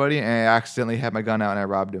to somebody and I accidentally had my gun out and I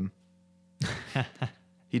robbed him.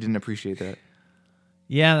 He didn't appreciate that.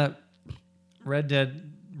 Yeah, that Red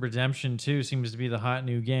Dead Redemption 2 seems to be the hot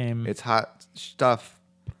new game. It's hot stuff.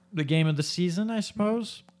 The game of the season, I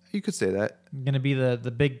suppose. You could say that. Going to be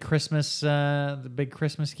the big Christmas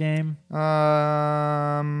game.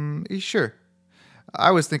 Sure.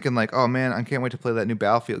 I was thinking like, oh man, I can't wait to play that new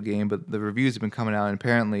Battlefield game, but the reviews have been coming out, and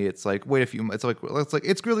apparently it's like wait a few. It's like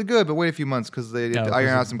it's really good, but wait a few months because they iron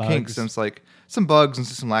out some kinks, and it's like some bugs and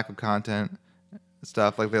just some lack of content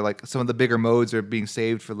stuff. Like they're like some of the bigger modes are being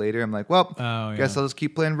saved for later. I'm like, well, guess I'll just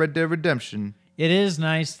keep playing Red Dead Redemption. It is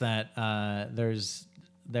nice that there's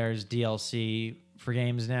DLC for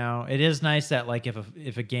games now. It is nice that like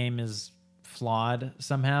if a game is flawed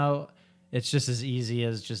somehow, it's just as easy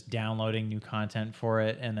as just downloading new content for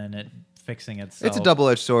it and then it fixing itself. It's a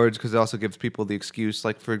double-edged sword because it also gives people the excuse.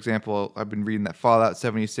 Like, for example, I've been reading that Fallout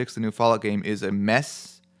 76, the new Fallout game, is a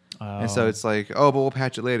mess. And so it's like, oh, but we'll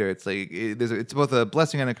patch it later. It's like it's both a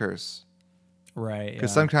blessing and a curse. Right.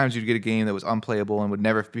 Because sometimes you'd get a game that was unplayable and would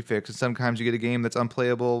never be fixed. And sometimes you get a game that's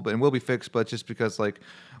unplayable and will be fixed, but just because, like,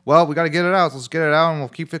 well, we got to get it out. So let's get it out and we'll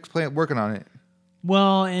keep working on it.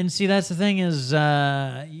 Well, and see, that's the thing is...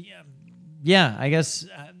 Yeah, I guess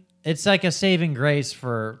it's like a saving grace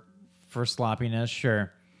for sloppiness,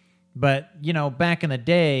 sure. But, you know, back in the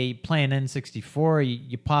day, playing N64,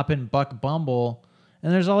 you pop in Buck Bumble,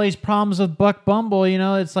 and there's all these problems with Buck Bumble, you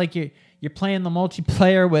know? It's like you're playing the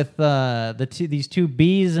multiplayer with these two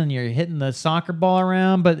bees, and you're hitting the soccer ball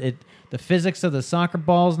around, but the physics of the soccer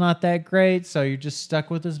ball is not that great, so you're just stuck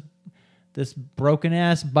with this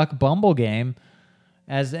broken-ass Buck Bumble game.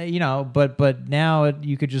 As you know, but now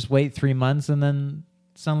you could just wait 3 months and then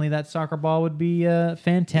suddenly that soccer ball would be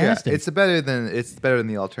fantastic. Yeah, it's better than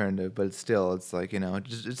the alternative, but it's like, you know,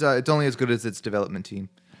 it's only as good as its development team.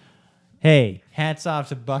 Hey, hats off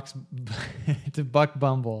to Buck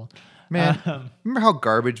Bumble. Man, remember how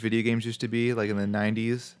garbage video games used to be, like in the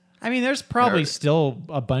 90s? I mean, there's probably still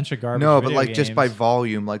a bunch of garbage. No, but like games. just by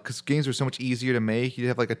volume, like because games were so much easier to make. You'd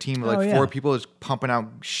have like a team of like 4 people just pumping out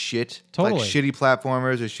shit, totally. Like shitty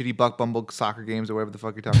platformers or shitty Buck Bumble soccer games or whatever the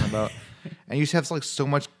fuck you're talking about. And you just have like so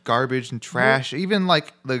much garbage and trash. Even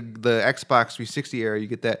like the Xbox 360 era, you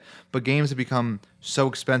get that. But games have become so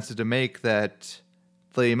expensive to make that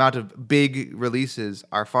the amount of big releases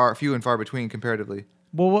are few and far between comparatively.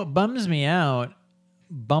 Well, what bumbles me out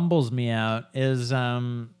is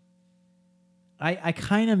I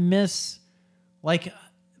kind of miss, like,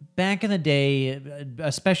 back in the day,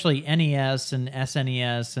 especially NES and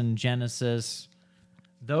SNES and Genesis,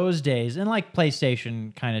 those days, and like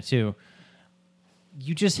PlayStation kind of too,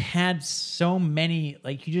 you just had so many,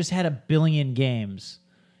 like you just had a billion games.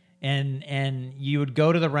 And you would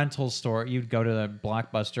go to the rental store, you'd go to the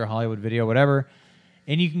Blockbuster, Hollywood Video, whatever,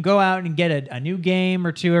 and you can go out and get a new game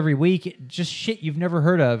or two every week, just shit you've never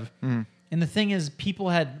heard of. Mm. And the thing is, people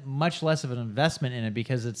had much less of an investment in it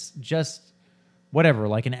because it's just whatever,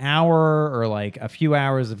 like an hour or like a few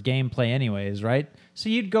hours of gameplay anyways, right? So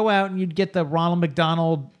you'd go out and you'd get the Ronald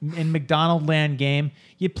McDonald in McDonald Land game.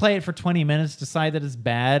 You'd play it for 20 minutes, decide that it's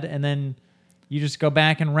bad, and then you just go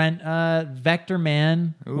back and rent Vector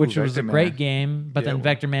Man, which was a great game, but then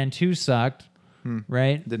Vector Man 2 sucked,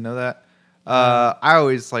 right? Didn't know that.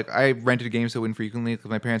 I rented games so infrequently because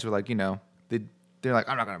my parents were like, you know, they're like,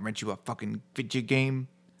 I'm not going to rent you a fucking video game.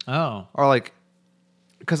 Oh. Or like,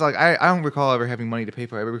 because like I don't recall ever having money to pay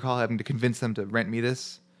for it. I recall having to convince them to rent me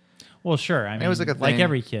this. Well, sure. I mean, it was like a thing. Like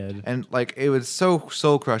every kid. And like, it was so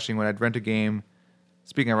soul crushing when I'd rent a game,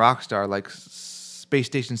 speaking of Rockstar, like Space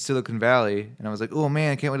Station Silicon Valley. And I was like, oh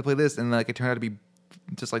man, I can't wait to play this. And like, it turned out to be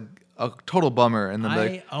just like a total bummer. And then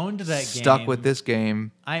I owned that game. Stuck with this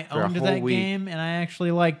game. I owned that game, and I actually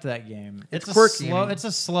liked that game. It's quirky. It's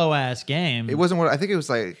a slow ass game. It wasn't what I think it was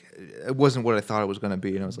like. It wasn't what I thought it was going to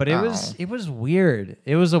be, and I was but like, it was weird.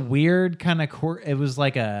 It was a weird kind of it was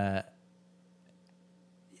like a.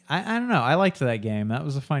 I don't know. I liked that game. That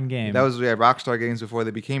was a fun game. That was Rockstar games before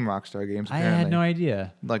they became Rockstar games. Apparently. I had no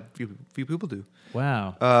idea. Like few people do.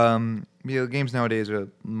 Wow. Games nowadays are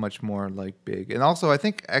much more like big, and also I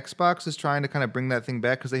think Xbox is trying to kind of bring that thing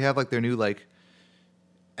back because they have like their new like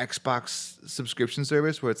Xbox subscription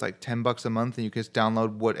service where it's like $10 a month and you can just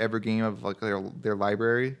download whatever game of like their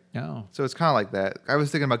library. Oh. So it's kind of like that. I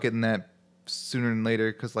was thinking about getting that sooner than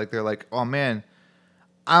later because like they're like, oh man,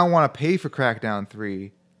 I don't want to pay for Crackdown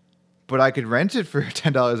 3, but I could rent it for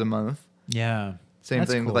 $10 a month. Yeah. Same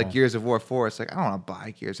thing with like Gears of War 4. It's like I don't want to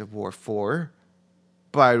buy Gears of War 4.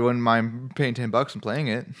 but I wouldn't mind paying $10 and playing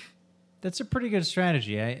it. That's a pretty good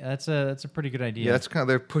strategy. That's a pretty good idea. Yeah, that's kind of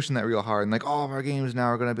they're pushing that real hard, and like all of our games now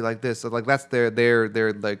are going to be like this. So like that's their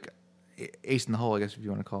like ace in the hole, I guess if you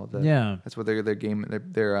want to call it that. Yeah, that's what their game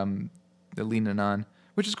they're leaning on,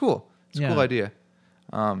 which is cool. It's a cool idea.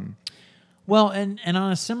 Well, and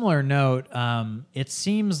on a similar note, it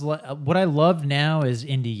seems like what I love now is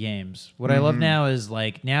indie games. What I love now is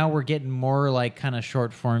like now we're getting more like kind of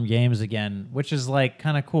short form games again, which is like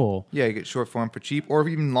kind of cool. Yeah, you get short form for cheap, or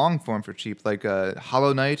even long form for cheap. Like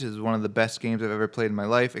Hollow Knight is one of the best games I've ever played in my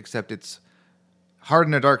life, except it's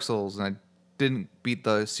harder than Dark Souls, and I didn't beat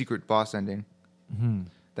the secret boss ending. Mm-hmm.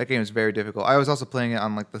 That game is very difficult. I was also playing it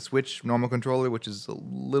on like the Switch normal controller, which is a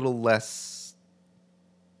little less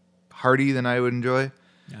hardy than I would enjoy.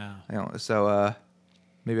 Yeah. So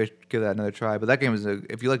maybe I should give that another try. But that game is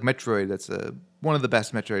if you like Metroid, that's one of the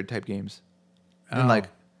best Metroid type games. And like,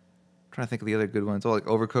 I'm trying to think of the other good ones. Oh, like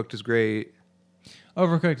Overcooked is great.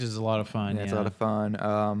 Overcooked is a lot of fun. Yeah, it's a lot of fun.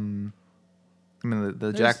 I mean,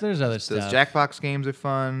 there's other stuff. Those Jackbox games are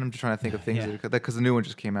fun. I'm just trying to think of things because the new one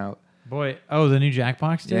just came out. Boy, the new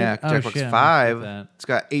Jackbox did? Yeah, Jackbox 5. It's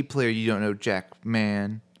got 8-player You Don't Know Jack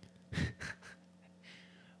Man.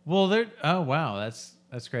 Well, wow,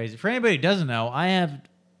 that's crazy. For anybody who doesn't know, I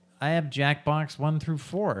have Jackbox 1 through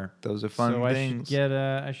 4. Those are fun things.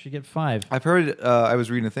 So I should get 5. I've heard. I was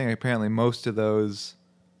reading a thing. Apparently, most of those,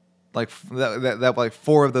 like like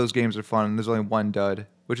 4 of those games are fun, and there's only one dud,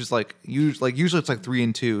 which is like usually it's like 3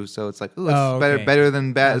 and 2. So it's like better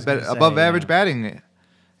than above average batting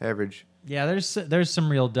average. Yeah, there's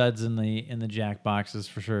some real duds in the Jackboxes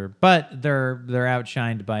for sure, but they're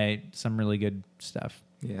outshined by some really good stuff.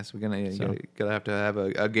 Yes, we're gonna have to have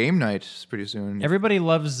a game night pretty soon. Everybody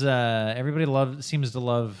seems to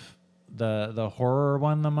love the horror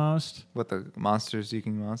one the most. What, the monster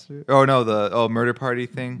seeking monster? Oh no, Murder Party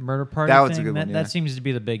thing. Murder Party. That was a good one. That seems to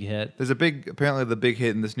be the big hit. Apparently the big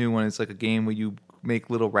hit in this new one is like a game where you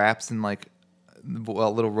make little raps and like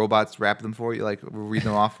little robots rap them for you, like read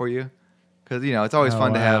them off for you. Because it's always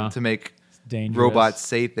fun to make robots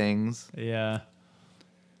say things. Yeah.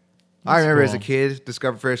 I remember as a kid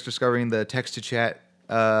discovering the text to chat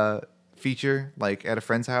feature like at a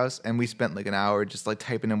friend's house, and we spent like an hour just like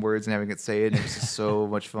typing in words and having it say it. And it was just so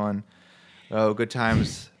much fun. Oh, good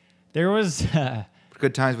times. There was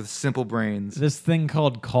good times with simple brains. This thing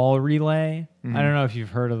called Call Relay. Mm-hmm. I don't know if you've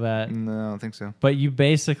heard of that. No, I don't think so. But you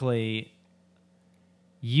basically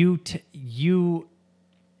you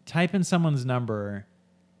type in someone's number,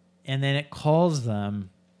 and then it calls them.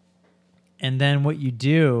 And then what you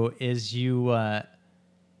do is you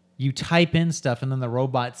type in stuff, and then the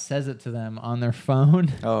robot says it to them on their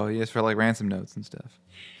phone. Oh, yes, for like ransom notes and stuff.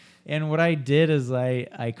 And what I did is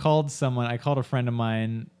I called someone. I called a friend of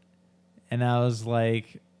mine, and I was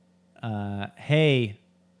like, "Hey,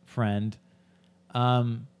 friend,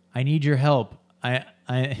 I need your help. I."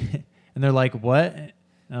 And they're like, "What?" And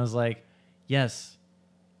I was like, "Yes.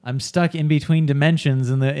 I'm stuck in between dimensions,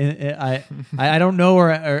 and I don't know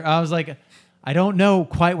where." I was like, "I don't know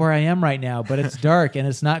quite where I am right now, but it's dark and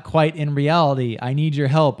it's not quite in reality. I need your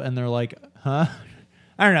help." And they're like, "Huh?"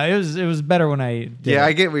 I don't know. It was better when I did. Yeah,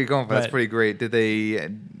 I get where you're going for. That's pretty great. Did they?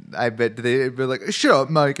 I bet did they be like, "Shut up,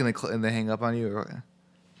 Mike," and they hang up on you? Or?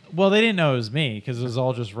 Well, they didn't know it was me because it was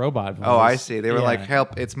all just robot voice. Oh, I see. They were like,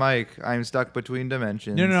 "Help! It's Mike. I'm stuck between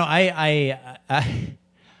dimensions." No.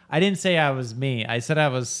 I didn't say I was me. I said I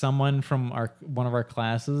was someone from one of our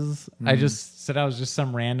classes. Mm. I just said I was just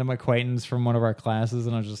some random acquaintance from one of our classes,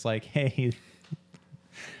 and I was just like, "Hey,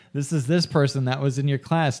 this is this person that was in your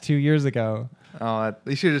class 2 years ago." Oh,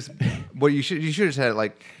 you should just you should just had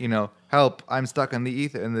like help! I'm stuck in the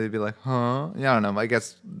ether, and they'd be like, "Huh?" Yeah, I don't know. I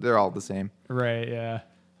guess they're all the same. Right? Yeah.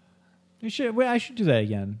 I should do that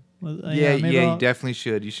again. Yeah, you definitely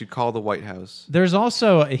should. You should call the White House. There's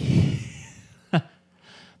also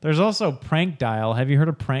There's also Prank Dial. Have you heard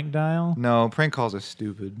of Prank Dial? No, prank calls are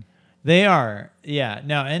stupid. They are. Yeah.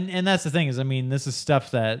 No, and that's the thing is, I mean, this is stuff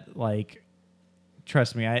that, like,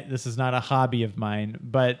 trust me, this is not a hobby of mine,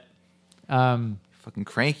 but fucking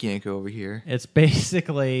crank yank over here. It's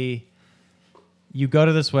basically you go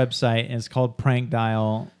to this website and it's called Prank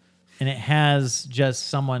Dial, and it has just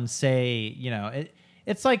someone say,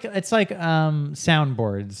 it's like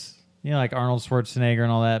soundboards. Like Arnold Schwarzenegger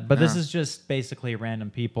and all that. But this is just basically random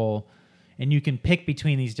people. And you can pick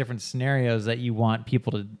between these different scenarios that you want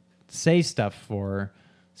people to say stuff for.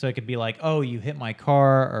 So it could be like, "Oh, you hit my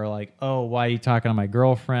car," or like, "Oh, why are you talking to my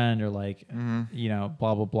girlfriend?" Or like,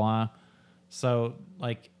 blah, blah, blah. So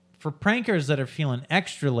like for prankers that are feeling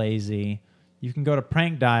extra lazy, you can go to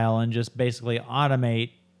Prank Dial and just basically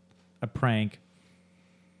automate a prank.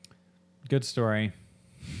 Good story.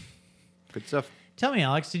 Good stuff. Tell me,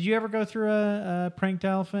 Alex, did you ever go through a prank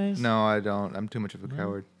dial phase? No, I don't. I'm too much of a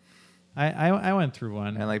coward. I went through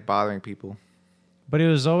one. And like bothering people. But it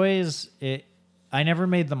was always I never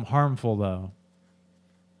made them harmful though.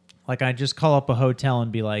 Like I'd just call up a hotel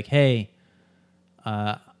and be like, "Hey,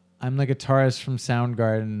 I'm the guitarist from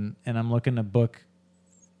Soundgarden, and I'm looking to book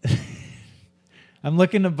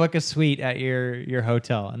a suite at your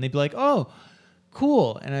hotel." And they'd be like, "Oh,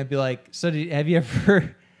 cool." And I'd be like, "So have you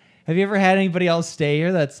ever had anybody else stay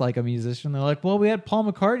here that's like a musician?" They're like, "Well, we had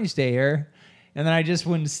Paul McCartney stay here." And then I just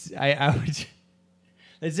wouldn't. I would.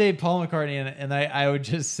 They'd say Paul McCartney, and I would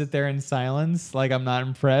just sit there in silence, like I'm not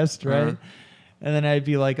impressed, right? Uh-huh. And then I'd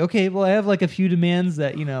be like, "Okay, well, I have like a few demands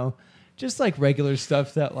that just like regular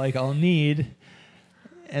stuff that like I'll need."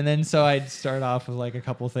 And then so I'd start off with like a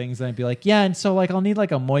couple things, and I'd be like, "Yeah, and so like I'll need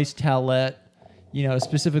like a moist towelette,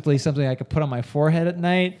 specifically something I could put on my forehead at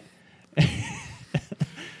night."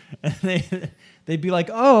 And they'd be like,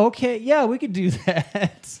 "Oh, okay, yeah, we could do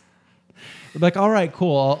that." They'd be like, "All right,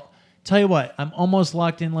 cool. I'll tell you what, I'm almost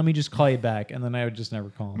locked in. Let me just call you back." And then I would just never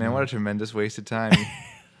call them. Man, what a tremendous waste of time.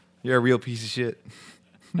 You're a real piece of shit.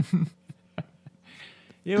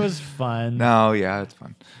 It was fun. No, yeah, it's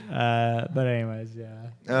fun. But anyways,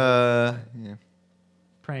 yeah. Yeah.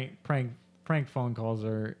 Prank phone calls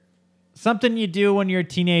are something you do when you're a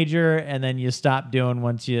teenager, and then you stop doing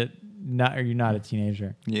once you're not a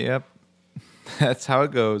teenager. Yep. That's how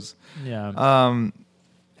it goes. Yeah.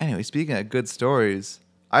 Anyway, speaking of good stories,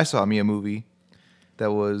 I saw me a movie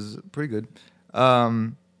that was pretty good.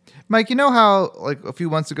 Mike, you know how like a few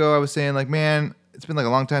months ago I was saying like, man, it's been like a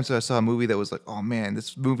long time since I saw a movie that was like, oh man,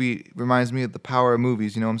 this movie reminds me of the power of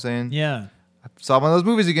movies. You know what I'm saying? Yeah. I saw one of those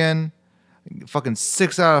movies again. Fucking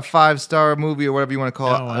 6 out of 5 star movie or whatever you want to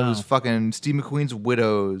call it. Wow. It was fucking Steve McQueen's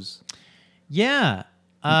Widows. Yeah.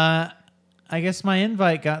 I guess my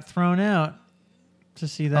invite got thrown out to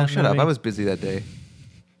see that. Oh, shut up! I was busy that day.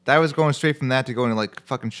 I was going straight from that to going to like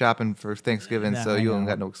fucking shopping for Thanksgiving, so you don't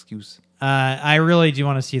got no excuse. I really do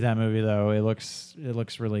want to see that movie though. It looks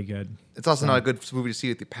really good. It's also not a good movie to see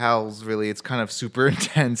with your pals. Really, it's kind of super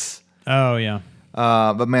intense. Oh yeah.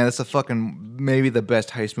 But man, it's a fucking maybe the best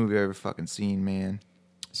heist movie I've ever fucking seen, man.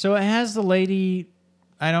 So it has the lady.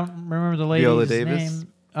 I don't remember the lady's Viola Davis? name.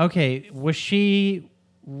 Okay, was she?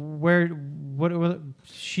 Where? What?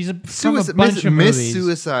 She's from a bunch of Miss movies.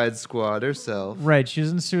 Suicide Squad herself. Right, she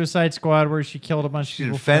was in Suicide Squad where she killed a bunch of She's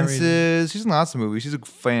people. in for no reason. Fences. She's in lots of movies. She's a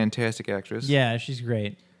fantastic actress. Yeah, she's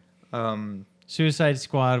great. Suicide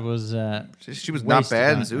Squad was. She was not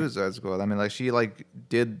bad in wasted on her. Suicide Squad. I mean, like she like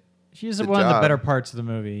did. She was the one of the job. better parts of the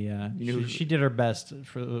movie. Yeah, You she did her best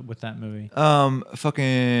with that movie.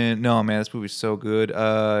 Fucking no, man, this movie's so good.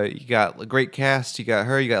 You got a great cast. You got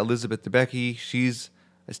her. You got Elizabeth Debicki. She's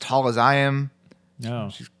as tall as I am.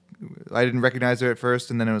 No, I didn't recognize her at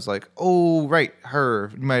first, and then it was like, oh, right,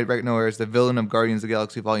 her. You might know her as the villain of Guardians of the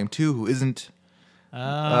Galaxy Volume 2, who isn't.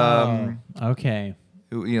 Okay.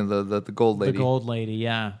 Who, the gold lady. The gold lady,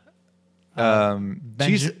 yeah.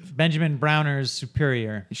 She's Benjamin Browner's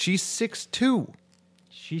superior. She's 6'2".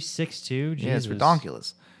 She's 6'2". Yeah, it's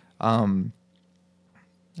redonkulous.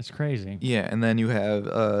 That's crazy. Yeah, and then you have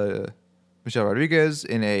Michelle Rodriguez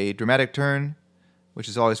in a dramatic turn, which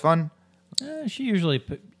is always fun. She usually,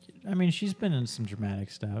 she's been in some dramatic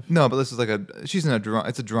stuff. No, but this is like she's in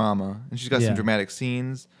it's a drama, and she's got some dramatic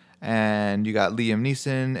scenes, and you got Liam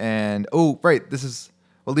Neeson, and Liam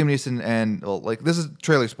Neeson, and this is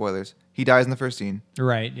trailer spoilers. He dies in the first scene.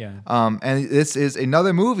 Right, yeah. And this is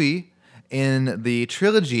another movie in the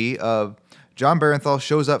trilogy of John Barenthal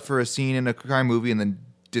shows up for a scene in a crime movie and then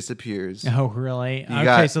disappears. Oh, really?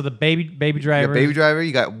 Okay, so the Baby Driver. You got Baby Driver,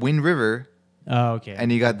 you got Wind River. Oh, okay.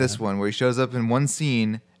 And you got this one where he shows up in one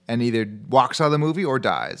scene and either walks out of the movie or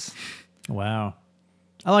dies. Wow.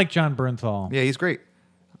 I like John Bernthal. Yeah, he's great.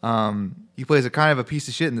 He plays a kind of a piece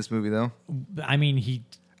of shit in this movie, though.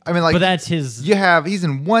 But that's his. He's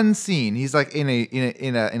in one scene. He's like in a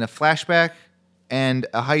flashback and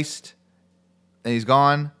a heist, and he's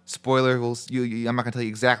gone. Spoiler: I'm not gonna tell you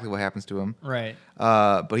exactly what happens to him. Right.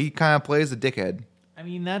 But he kind of plays a dickhead.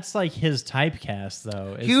 That's like his typecast,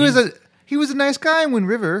 though. He was a nice guy in Wind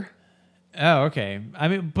River. Oh, okay.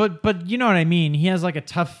 But you know what I mean. He has like a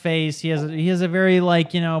tough face. He has a very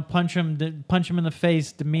punch him in the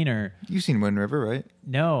face demeanor. You've seen Wind River, right?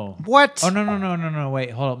 No. What? Oh no.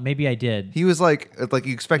 Wait, hold up. Maybe I did. He was like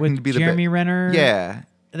you expect him to be Jeremy Renner. Yeah.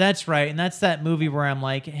 That's right, and that's that movie where I'm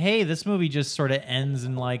like, hey, this movie just sort of ends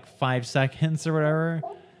in like 5 seconds or whatever.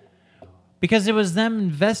 Because it was them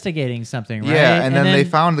investigating something, right? Yeah, and then they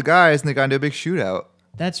found the guys and they got into a big shootout.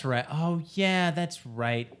 That's right. Oh yeah, that's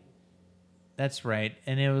right. That's right.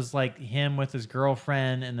 And it was like him with his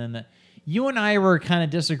girlfriend, and then you and I were kind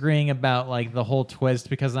of disagreeing about like the whole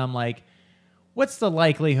twist because I'm like, what's the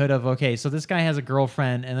likelihood of, okay, so this guy has a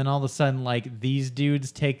girlfriend, and then all of a sudden like these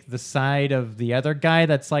dudes take the side of the other guy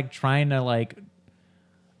that's like trying to like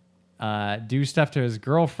do stuff to his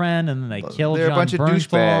girlfriend, and then they kill They're John a bunch of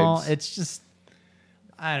Bernthal. douchebags. It's just,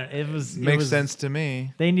 I don't. Makes sense to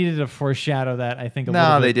me. They needed to foreshadow that. I think.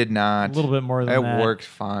 No, they did not. A little bit more than that. It worked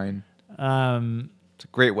fine. It's a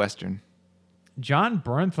great Western. John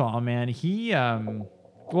Bernthal, man, he.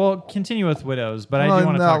 Well, continue with Widows, but I do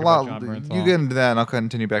want to talk about John Bernthal. You get into that, and I'll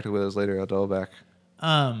continue back to Widows later. I'll double back.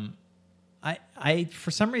 I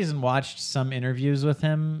for some reason watched some interviews with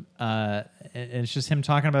him. And it's just him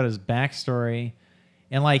talking about his backstory,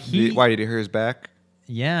 and like why did you hear his back?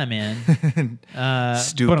 Yeah, man.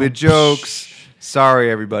 Stupid jokes.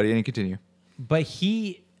 Sorry, everybody. And continue. But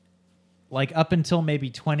he, like up until maybe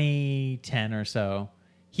 2010 or so,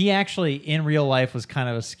 he actually in real life was kind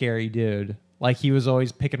of a scary dude. Like he was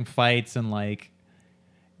always picking fights and like,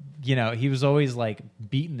 you know, he was always like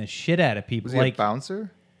beating the shit out of people. Was he like a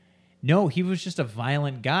bouncer? No, he was just a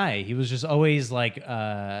violent guy. He was just always like,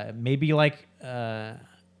 maybe like,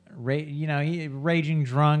 raging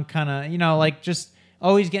drunk, kind of, you know, like just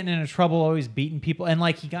always getting into trouble, always beating people. And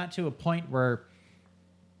like he got to a point where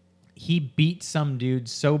he beat some dude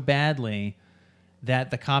so badly that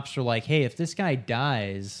the cops were like, hey, if this guy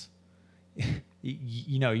dies,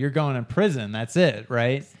 you know, you're going in prison. That's it,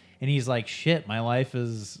 right? And he's like, shit, my life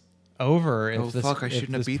is over if this, I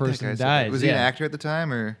shouldn't have beat person that guy. dies. Was he an actor at the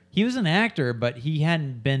time, or he was an actor, but he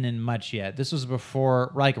hadn't been in much yet. This was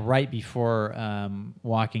before, like right before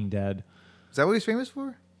Walking Dead. Is that what he's famous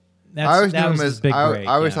for? I always knew him as big break.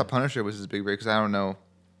 I always thought Punisher was his big break because I don't know.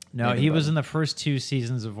 No, he was in the first 2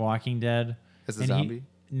 seasons of Walking Dead as a zombie.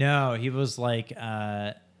 He was like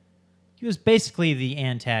he was basically the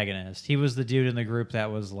antagonist. He was the dude in the group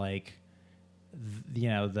that was like, you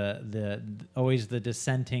know, the always the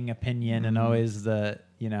dissenting opinion and always the,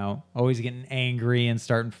 you know, always getting angry and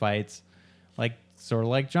starting fights, like sort of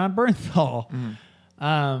like John Bernthal.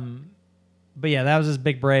 But yeah, that was his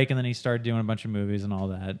big break, and then he started doing a bunch of movies and all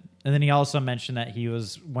that. And then he also mentioned that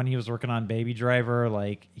when he was working on Baby Driver,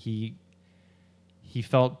 like he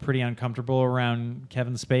felt pretty uncomfortable around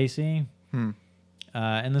Kevin Spacey.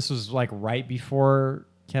 And this was like right before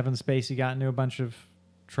Kevin Spacey got into a bunch of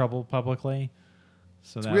trouble publicly.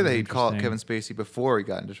 So it's weird that he'd call it Kevin Spacey before he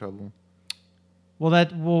got into trouble. Well,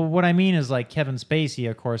 what I mean is like Kevin Spacey,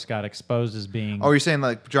 of course, got exposed as being. Oh, you're saying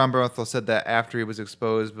like John Bernthal said that after he was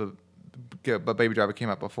exposed, but Baby Driver came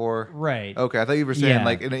out before, right? Okay, I thought you were saying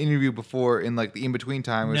like in an interview before, in like the in between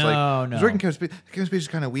time, it was no. It was working Kevin Spacey's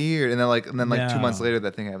kind of weird, and then 2 months later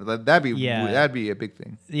that thing happened. That'd be a big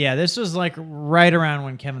thing. Yeah, this was like right around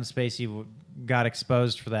when Kevin Spacey got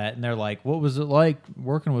exposed for that, and they're like, "What was it like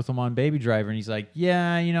working with him on Baby Driver?" And he's like,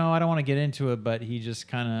 "Yeah, you know, I don't want to get into it, but he just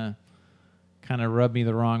kind of rubbed me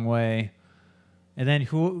the wrong way." And then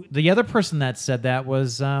the other person that said that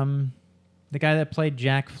was the guy that played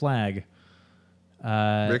Jack Flag.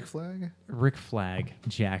 Rick Flag? Rick Flag.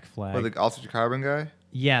 Jack Flag. Or the Altered Carbon guy?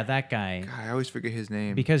 Yeah, that guy. God, I always forget his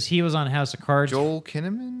name. Because he was on House of Cards. Joel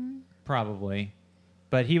Kinnaman? Probably.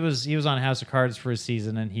 But he was on House of Cards for a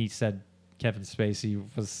season, and he said Kevin Spacey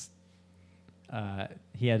was...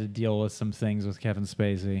 he had to deal with some things with Kevin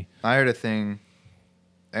Spacey. I heard a thing.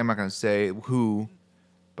 I'm not going to say who,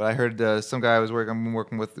 but I heard some guy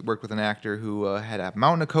worked with an actor who had a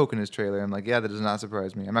mountain of coke in his trailer. I'm like, yeah, that does not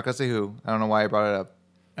surprise me. I'm not going to say who. I don't know why I brought it up.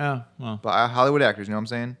 Oh, well. But Hollywood actors, you know what I'm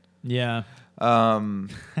saying? Yeah.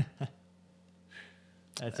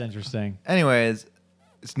 That's interesting. Anyways,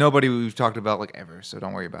 it's nobody we've talked about like ever, so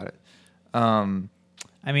don't worry about it.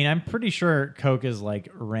 I mean, I'm pretty sure coke is like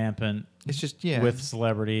rampant. It's just with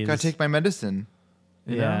celebrities. Gotta take my medicine.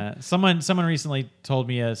 You know? Someone recently told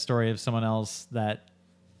me a story of someone else that,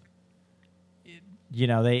 you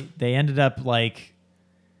know, they ended up like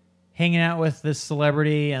hanging out with this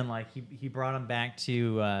celebrity, and like he brought him back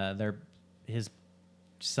to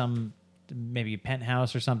some maybe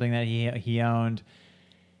penthouse or something that he owned,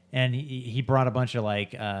 and he brought a bunch of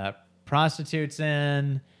like prostitutes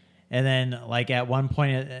in. And then, like, at one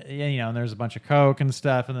point, you know, and there's a bunch of coke and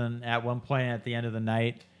stuff. And then at one point at the end of the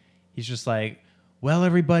night, he's just like, well,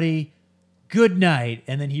 everybody, good night.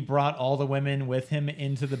 And then he brought all the women with him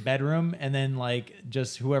into the bedroom. And then, like,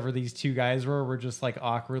 just whoever these two guys were just, like,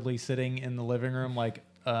 awkwardly sitting in the living room, like,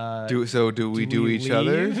 do we do each leave?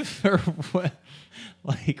 Other? Or what?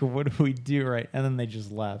 Like, what do we do, right? And then they just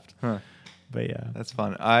left. Huh. But yeah, that's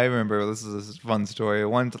fun. I remember this is a fun story.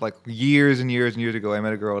 Like years and years and years ago, I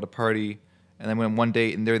met a girl at a party, And then when one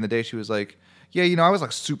date and during the day she was like, yeah, you know, I was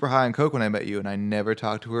like super high on coke when I met you, and I never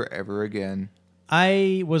talked to her ever again.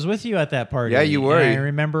 I was with you at that party. Yeah, you were. And I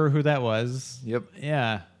remember who that was. Yep.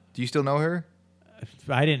 Yeah. Do you still know her?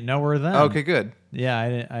 I didn't know her then. Oh, okay, good. Yeah,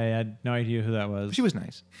 I had no idea who that was. She was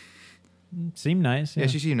nice. Seemed nice. Yeah,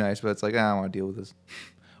 she seemed nice, but it's like, I don't want to deal with this.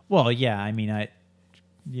 Well, yeah, I mean,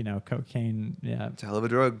 cocaine, yeah. It's a hell of a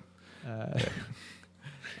drug.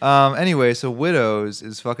 Anyway, so Widows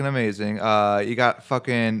is fucking amazing. You got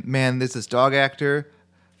fucking, man, this dog actor.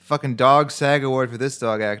 Fucking dog SAG award for this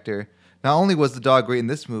dog actor. Not only was the dog great in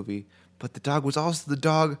this movie, but the dog was also the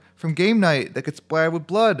dog from Game Night that gets splattered with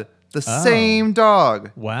blood. The same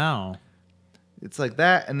dog. Wow. It's like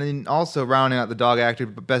that, and then also rounding out the dog actor,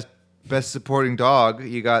 best supporting dog.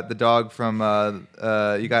 You got the dog from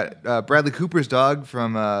Bradley Cooper's dog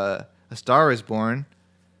from A Star Is Born.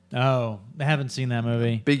 Oh, I haven't seen that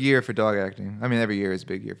movie. Big year for dog acting. I mean, every year is a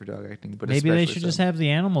big year for dog acting, but maybe they should just have the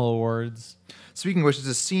animal awards. Speaking of which, there's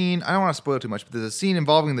a scene. I don't want to spoil too much, but there's a scene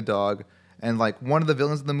involving the dog, and like one of the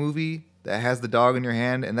villains in the movie that has the dog in your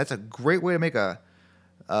hand, and that's a great way to make a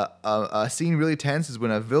scene really tense. Is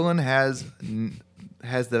when a villain has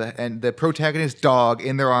the protagonist's dog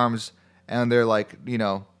in their arms, and they're like, you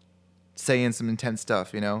know, saying some intense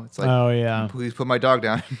stuff. You know, it's like, oh yeah, please put my dog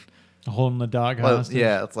down. Holding the dog hostage.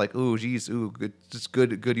 Yeah, it's like, ooh, geez, ooh, good, just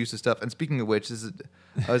good use of stuff. And speaking of which, I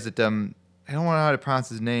don't know how to pronounce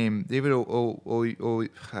his name. David I don't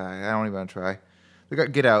even want to try. We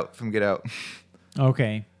got Get Out from Get Out.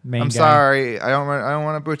 Okay, I'm sorry. I don't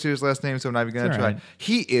want to butcher his last name, so I'm not even gonna try. Right.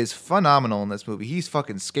 He is phenomenal in this movie. He's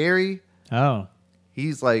fucking scary. Oh,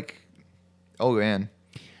 he's like, oh man.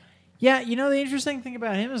 Yeah, you know the interesting thing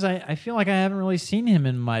about him is I feel like I haven't really seen him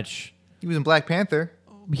in much. He was in Black Panther.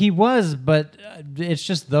 He was, but it's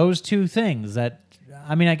just those two things that.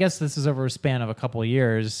 I mean, I guess this is over a span of a couple of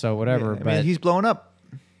years, so whatever. Yeah, but mean, he's blowing up.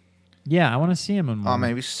 Yeah, I want to see him in more. Oh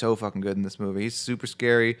man, he's so fucking good in this movie. He's super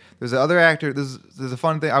scary. There's another actor. There's a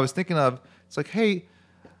fun thing I was thinking of. It's like, hey,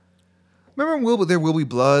 remember There Will Be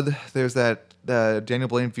Blood? There's that Daniel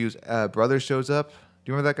Blainview's brother shows up. Do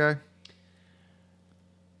you remember that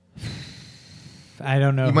guy? I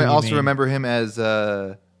don't know. You might also remember him as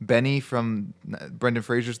Benny from Brendan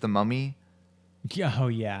Fraser's The Mummy. Oh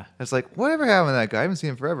yeah. It's like, whatever happened to that guy? I haven't seen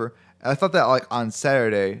him forever. And I thought that like on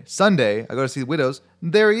Sunday, I go to see Widows.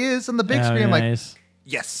 And there he is on the big screen. Nice. I'm like,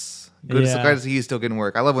 yes, good. Yeah. Glad to see he's still getting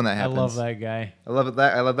work. I love when that happens. I love that guy. I love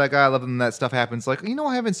that guy. I love when that stuff happens. Like, you know,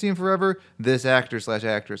 I haven't seen him forever. This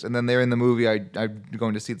actor/actress, and then they're in the movie. I'm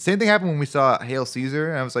going to see. The same thing happened when we saw Hail Caesar,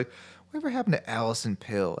 and I was like, whatever happened to Allison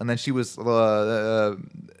Pill? And then she was in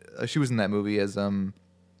that movie as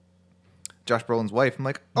Josh Brolin's wife. I'm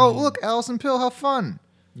like, oh look, Allison Pill, how fun.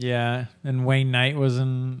 Yeah, and Wayne Knight was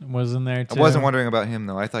in there too. I wasn't wondering about him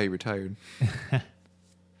though. I thought he retired.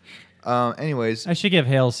 Anyways, I should give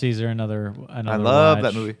Hail Caesar another I love watch.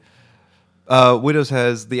 that movie. Widows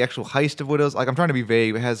has the actual heist of Widows. Like, I'm trying to be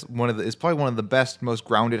vague. It's probably one of the best, most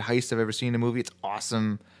grounded heists I've ever seen in a movie. It's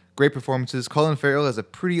awesome. Great performances. Colin Farrell has a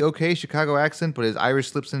pretty okay Chicago accent, but his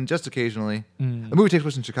Irish slips in just occasionally. The movie takes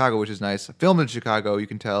place in Chicago, which is nice. Filmed in Chicago, you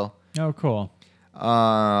can tell. Oh, cool.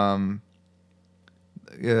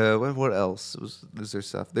 Yeah. What else? Is there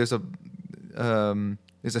stuff? There's a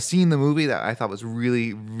scene in the movie that I thought was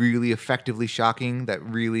really, really effectively shocking. That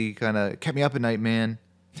really kind of kept me up at night, man,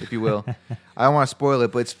 if you will. I don't want to spoil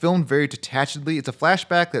it, but it's filmed very detachedly. It's a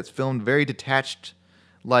flashback that's filmed very detached.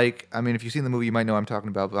 Like, I mean, if you've seen the movie, you might know what I'm talking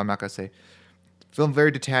about, but I'm not gonna say. Filmed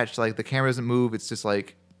very detached. Like, the camera doesn't move. It's just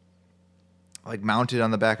like mounted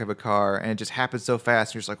on the back of a car, and it just happens so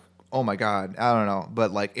fast. You're just like, oh my god, I don't know,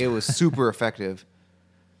 but like it was super effective.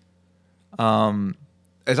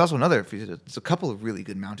 There's also there's a couple of really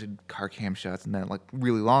good mounted car cam shots and then like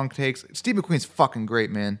really long takes. Steve McQueen's fucking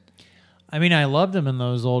great, man. I mean, I loved him in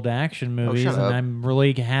those old action movies, and I'm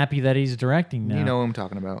really happy that he's directing now. You know what I'm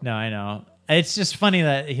talking about. No, I know. It's just funny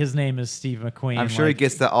that his name is Steve McQueen. I'm sure he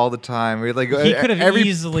gets that all the time. Like, he could have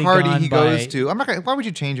easily party gone he goes to. I'm not gonna. Why would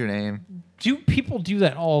you change your name? People do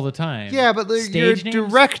that all the time? Yeah, but you're a names?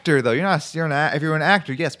 director, though. If you're an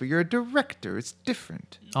actor, yes, but you're a director. It's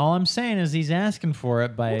different. All I'm saying is he's asking for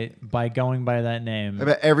it by going by that name. I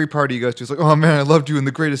bet every party he goes to is like, oh man, I loved you in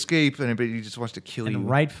The Great Escape, and he just wants to kill you. And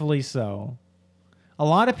rightfully so. A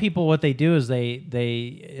lot of people, what they do is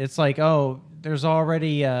it's like, oh, there's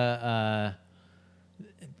already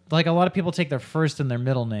like a lot of people take their first and their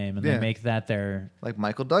middle name and they make that their... Like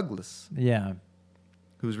Michael Douglas. Yeah.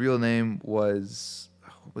 Whose real name was...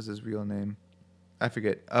 What was his real name? I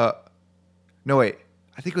forget. No, wait.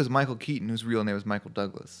 I think it was Michael Keaton, whose real name was Michael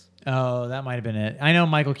Douglas. Oh, that might have been it. I know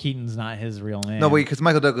Michael Keaton's not his real name. No, wait, because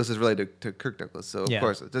Michael Douglas is related to Kirk Douglas, so Yeah. of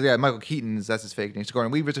course. So, yeah, Michael Keaton's, that's his fake name.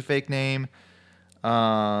 Sigourney Weaver's a fake name.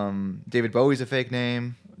 David Bowie's a fake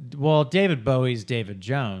name. Well, David Bowie's David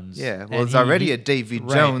Jones. Yeah, well, And it's already a Davy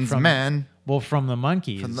Jones man. Well, from the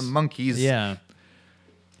Monkees. From the Monkees. Yeah.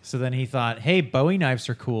 So then he thought, hey, Bowie knives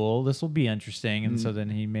are cool. This will be interesting. And so then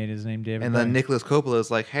he made his name David And Bowie. then Nicholas Coppola is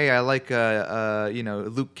like, hey, I like,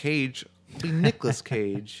 Luke Cage. It'll be Nicolas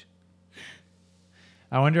Cage.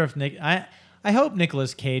 I wonder if I hope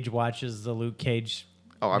Nicolas Cage watches the Luke Cage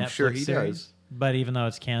Oh, I'm Netflix sure he series, does. But even though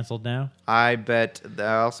it's canceled now. I bet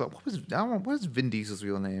that also, what is Vin Diesel's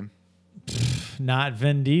real name? Not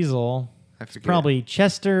Vin Diesel. I forget. Probably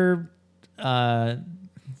Chester McFriendly.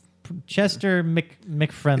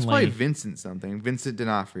 It's probably Vincent something. Vincent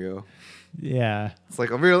D'Onofrio. Yeah. It's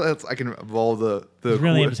like I can evolve the His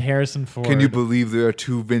real name is Harrison Ford. Can you believe there are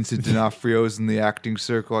two Vincent D'Onofrios in the acting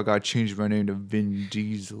circle? I gotta change my name to Vin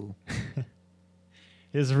Diesel.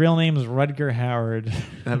 His real name is Rutger Howard.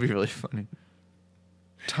 That'd be really funny.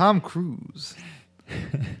 Tom Cruise.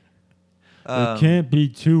 There can't be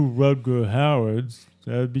two Rutger Howards.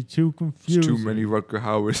 That would be too confusing. There's too many Rutger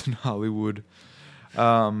Howards in Hollywood.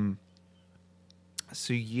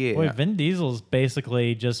 So yeah. Boy, Vin Diesel's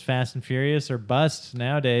basically just Fast and Furious or bust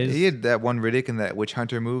nowadays. He had that one Riddick in that Witch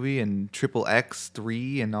Hunter movie and Triple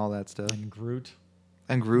X3 and all that stuff. And Groot.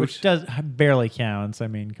 And Groot. Which barely counts. I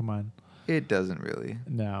mean, come on. It doesn't really.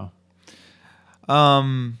 No.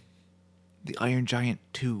 The Iron Giant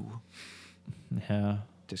 2. Yeah.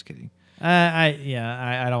 Just kidding.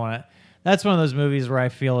 I don't want to. That's one of those movies where I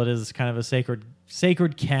feel it is kind of a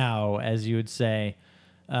sacred cow, as you would say.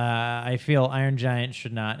 I feel Iron Giant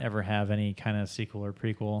should not ever have any kind of sequel or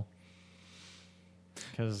prequel.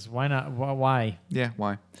 Because why not? Why? Yeah,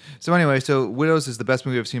 why? So anyway, Widows is the best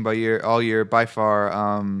movie I've seen all year by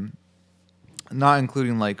far. Not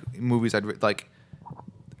including like movies I'd like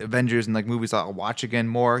Avengers and like movies I'll watch again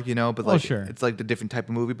more, but like sure. It's like the different type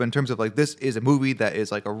of movie. But in terms of like this is a movie that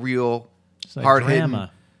is like a real Like hard-hitting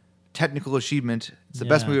drama. technical achievement. It's the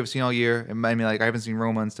best movie I've seen all year. I mean, like I haven't seen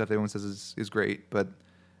Roma and stuff. Everyone says is great, but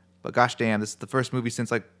gosh damn, this is the first movie since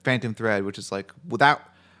like Phantom Thread, which is like what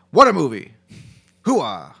a movie.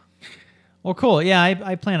 Hooah! Well, cool. Yeah,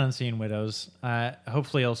 I plan on seeing Widows.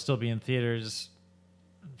 Hopefully, it'll still be in theaters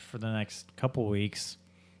for the next couple weeks.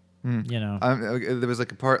 There was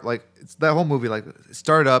like a part like it's that whole movie like it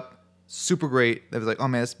started up super great. It was like, oh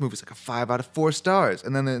man, this movie's like a 5 out of 4 stars.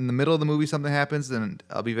 And then in the middle of the movie something happens, and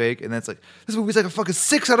I'll be vague, and then it's like this movie's like a fucking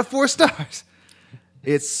 6 out of 4 stars.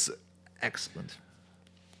 It's excellent.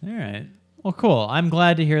 All right. Well, cool. I'm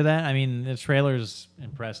glad to hear that. I mean, the trailers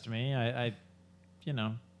impressed me.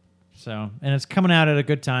 So, and it's coming out at a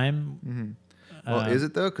good time. Mm-hmm. Well, is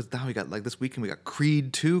it though? Because now we got like this weekend we got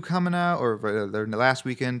Creed 2 coming out, or the last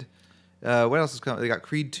weekend. What else is coming? They got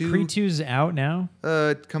Creed 2. Creed 2's out now.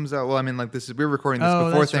 It comes out. Well, I mean, like we're recording this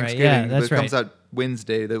before that's Thanksgiving. Right. Yeah, that's but it comes out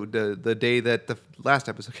Wednesday, the day that the last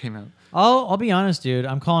episode came out. I'll be honest, dude.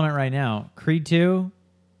 I'm calling it right now. Creed 2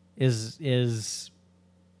 is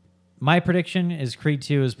my prediction is Creed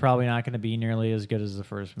 2 is probably not going to be nearly as good as the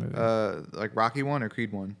first movie. Like Rocky 1 or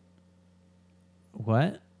Creed 1?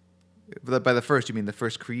 What? By the first, you mean the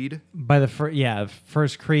first Creed? By the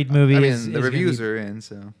first Creed movie. I mean, the reviews are in,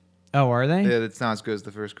 so. Oh, are they? Yeah, it's not as good as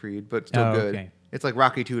the first Creed, but still good. Okay. It's like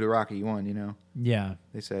Rocky 2 to Rocky 1, Yeah.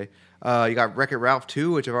 They say. You got Wreck-It Ralph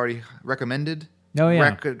 2, which I've already recommended. Oh, yeah.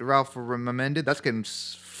 Wreck-It Ralph recommended. That's getting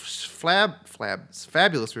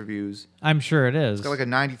fabulous reviews. I'm sure it is. It's got like a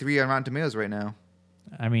 93 on Rotten Tomatoes right now.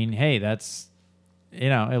 I mean, hey, that's,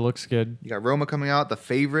 it looks good. You got Roma coming out, The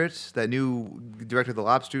Favorite, that new director of The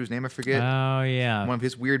Lobster, whose name I forget. Oh, yeah. One of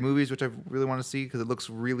his weird movies, which I really want to see because it looks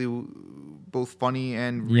really both funny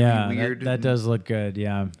and really weird. That does look good,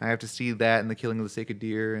 yeah. I have to see that and The Killing of the Sacred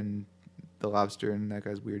Deer and The Lobster and that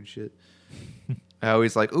guy's weird shit. I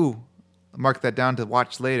always like, ooh, mark that down to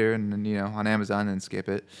watch later and then, on Amazon and skip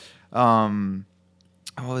it. I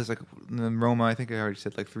was like Roma. I think I already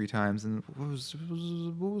said like 3 times. And what was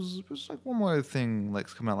like one more thing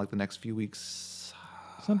like coming out like the next few weeks.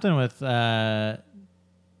 Something with the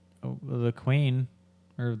Queen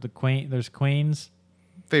or the Queen. There's Queens.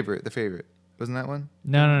 The Favorite. Wasn't that one?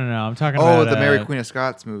 No. I'm talking about the Mary Queen of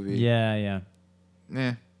Scots movie. Yeah.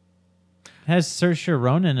 Yeah. Has Saoirse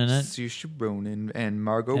Ronan in it. Saoirse Ronan and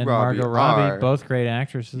Margot Robbie. Robbie, both great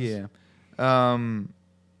actresses. Yeah. I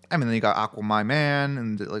mean, then you got Aqua My Man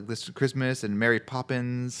and like This Christmas and Mary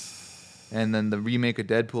Poppins, and then the remake of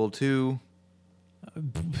Deadpool 2.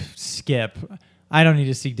 Skip. I don't need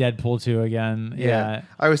to see Deadpool 2 again. Yeah.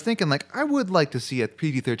 I was thinking, like, I would like to see a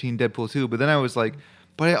PG-13 Deadpool 2, but then I was like,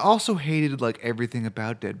 but I also hated, like, everything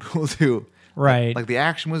about Deadpool 2. Right. Like the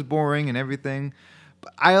action was boring and everything.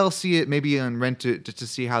 But I'll see it maybe on rent just to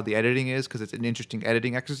see how the editing is, because it's an interesting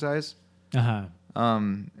editing exercise.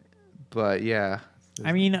 But yeah.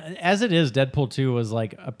 I mean, as it is, Deadpool 2 was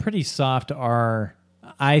like a pretty soft R,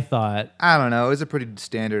 I thought. I don't know. It was a pretty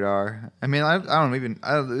standard R. I mean, I don't even.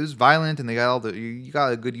 It was violent, and they got all the. You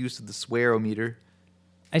got a good use of the swear-o-meter.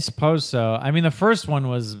 I suppose so. I mean, the first one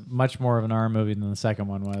was much more of an R movie than the second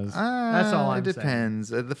one was. That's all I'm saying. It depends.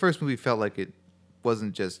 The first movie felt like it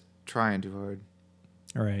wasn't just trying too hard.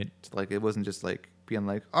 Right. Like it wasn't just like being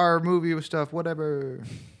like R movie with stuff, whatever.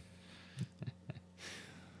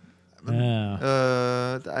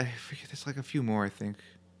 I forget. There's like a few more, I think.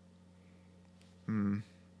 Yeah.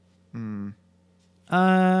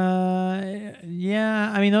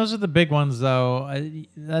 I mean, those are the big ones, though.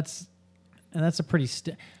 That's a pretty.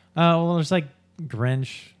 Well, there's like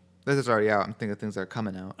Grinch. This is already out. I'm thinking of things that are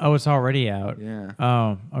coming out. Oh, it's already out. Yeah.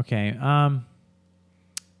 Oh, okay.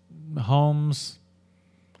 Holmes.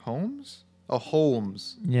 Holmes? Oh,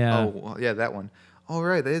 Holmes. Yeah. Oh, yeah, that one. Oh,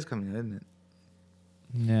 right. That is coming out, isn't it?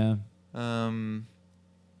 Yeah. I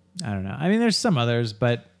don't know. I mean, there's some others,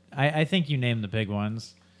 but I think you named the big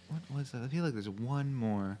ones. What was that? I feel like there's one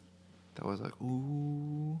more that was like,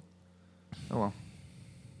 ooh. Oh, well.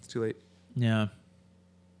 It's too late. Yeah.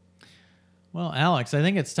 Well, Alex, I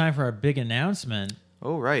think it's time for our big announcement.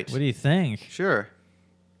 Oh, right. What do you think? Sure.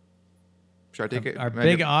 Should I take it? Our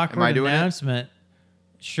big awkward announcement.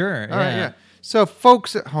 Sure. All right, yeah. So,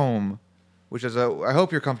 folks at home, which is I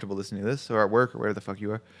hope you're comfortable listening to this, or at work, or wherever the fuck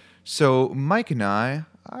you are. So, Mike and I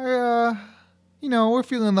are, we're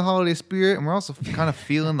feeling the holiday spirit, and we're also kind of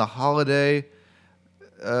feeling the holiday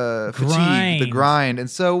fatigue, the grind. And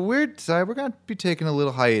so we're going to be taking a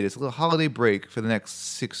little hiatus, a little holiday break for the next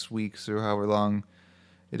 6 weeks or however long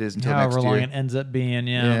it is until next year. However long it ends up being,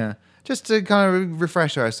 yeah. Just to kind of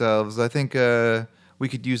refresh ourselves. I think we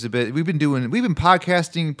could use a bit. We've been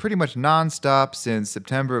podcasting pretty much nonstop since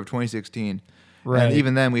September of 2016. Right. And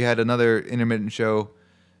even then we had another intermittent show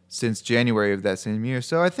since January of that same year.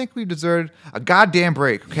 So I think we deserved a goddamn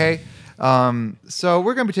break, okay? So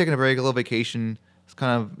we're going to be taking a break, a little vacation. It's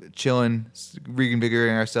kind of chilling,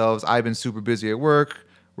 reinvigorating ourselves. I've been super busy at work,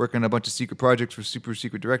 working on a bunch of secret projects for super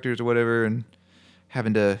secret directors or whatever, and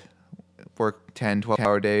having to work 10,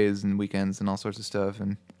 12-hour days and weekends and all sorts of stuff.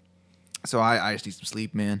 And so I just need some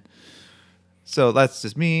sleep, man. So that's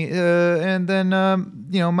just me. And then,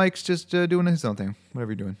 Mike's just doing his own thing,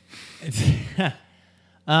 whatever you're doing.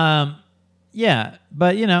 Yeah,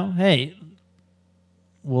 but hey,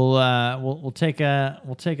 we'll take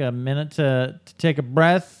a minute to take a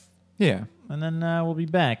breath. Yeah. And then we'll be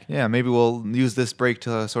back. Yeah, maybe we'll use this break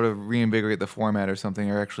to sort of reinvigorate the format or something,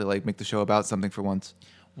 or actually like make the show about something for once.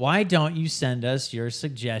 Why don't you send us your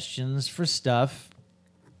suggestions for stuff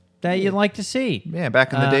that you'd like to see? Yeah,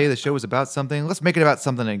 back in the day, the show was about something. Let's make it about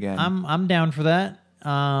something again. I'm down for that.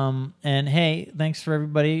 And hey, thanks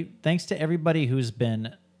to everybody who's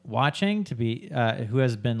been watching, who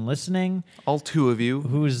has been listening. All two of you.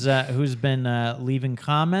 Who's been leaving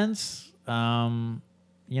comments.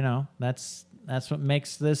 That's what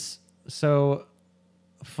makes this so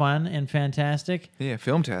fun and fantastic. Yeah,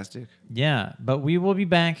 filmtastic. Yeah, but we will be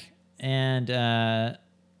back, and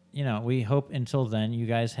we hope until then you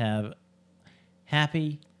guys have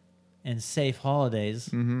happy and safe holidays.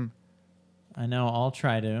 Mm-hmm. I know I'll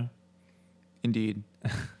try to. Indeed.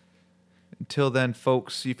 Until then,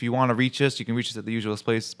 folks, if you want to reach us, you can reach us at the usual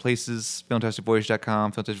places,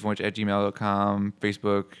 filmtasticvoyage.com, filmtasticvoyage@gmail.com,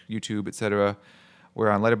 Facebook, YouTube, etc. We're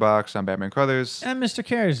on Letterboxd. I'm Batman Crothers. And Mr.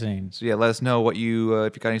 Kerosene. So, yeah, let us know if you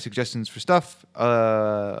got any suggestions for stuff.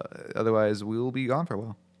 Otherwise, we'll be gone for a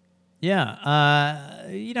while. Yeah.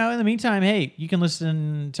 In the meantime, hey, you can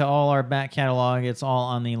listen to all our back catalog. It's all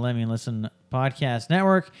on the Let Me Listen podcast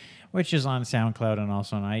network, which is on SoundCloud and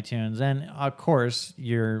also on iTunes. And, of course,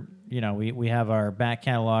 we have our back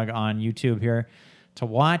catalog on YouTube here to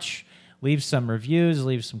watch. Leave some reviews.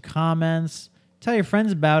 Leave some comments. Tell your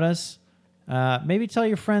friends about us. Maybe tell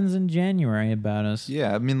your friends in January about us.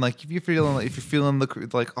 Yeah, I mean, like, if you're feeling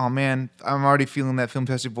like, oh, man, I'm already feeling that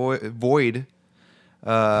Filmtastic void.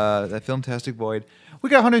 That Filmtastic void. We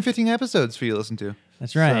got 115 episodes for you to listen to.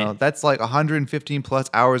 That's right. So that's like 115 plus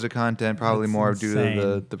hours of content, probably that's more insane. due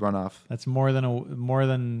to the runoff. That's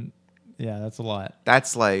that's a lot.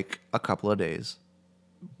 That's like a couple of days.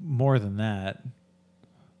 More than that.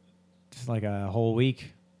 Just like a whole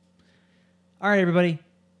week. All right, everybody.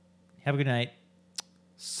 Have a good night.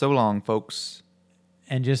 So long, folks.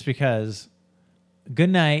 And just because Good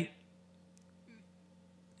night.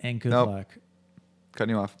 And good Nope. luck.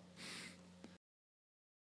 Cutting you off.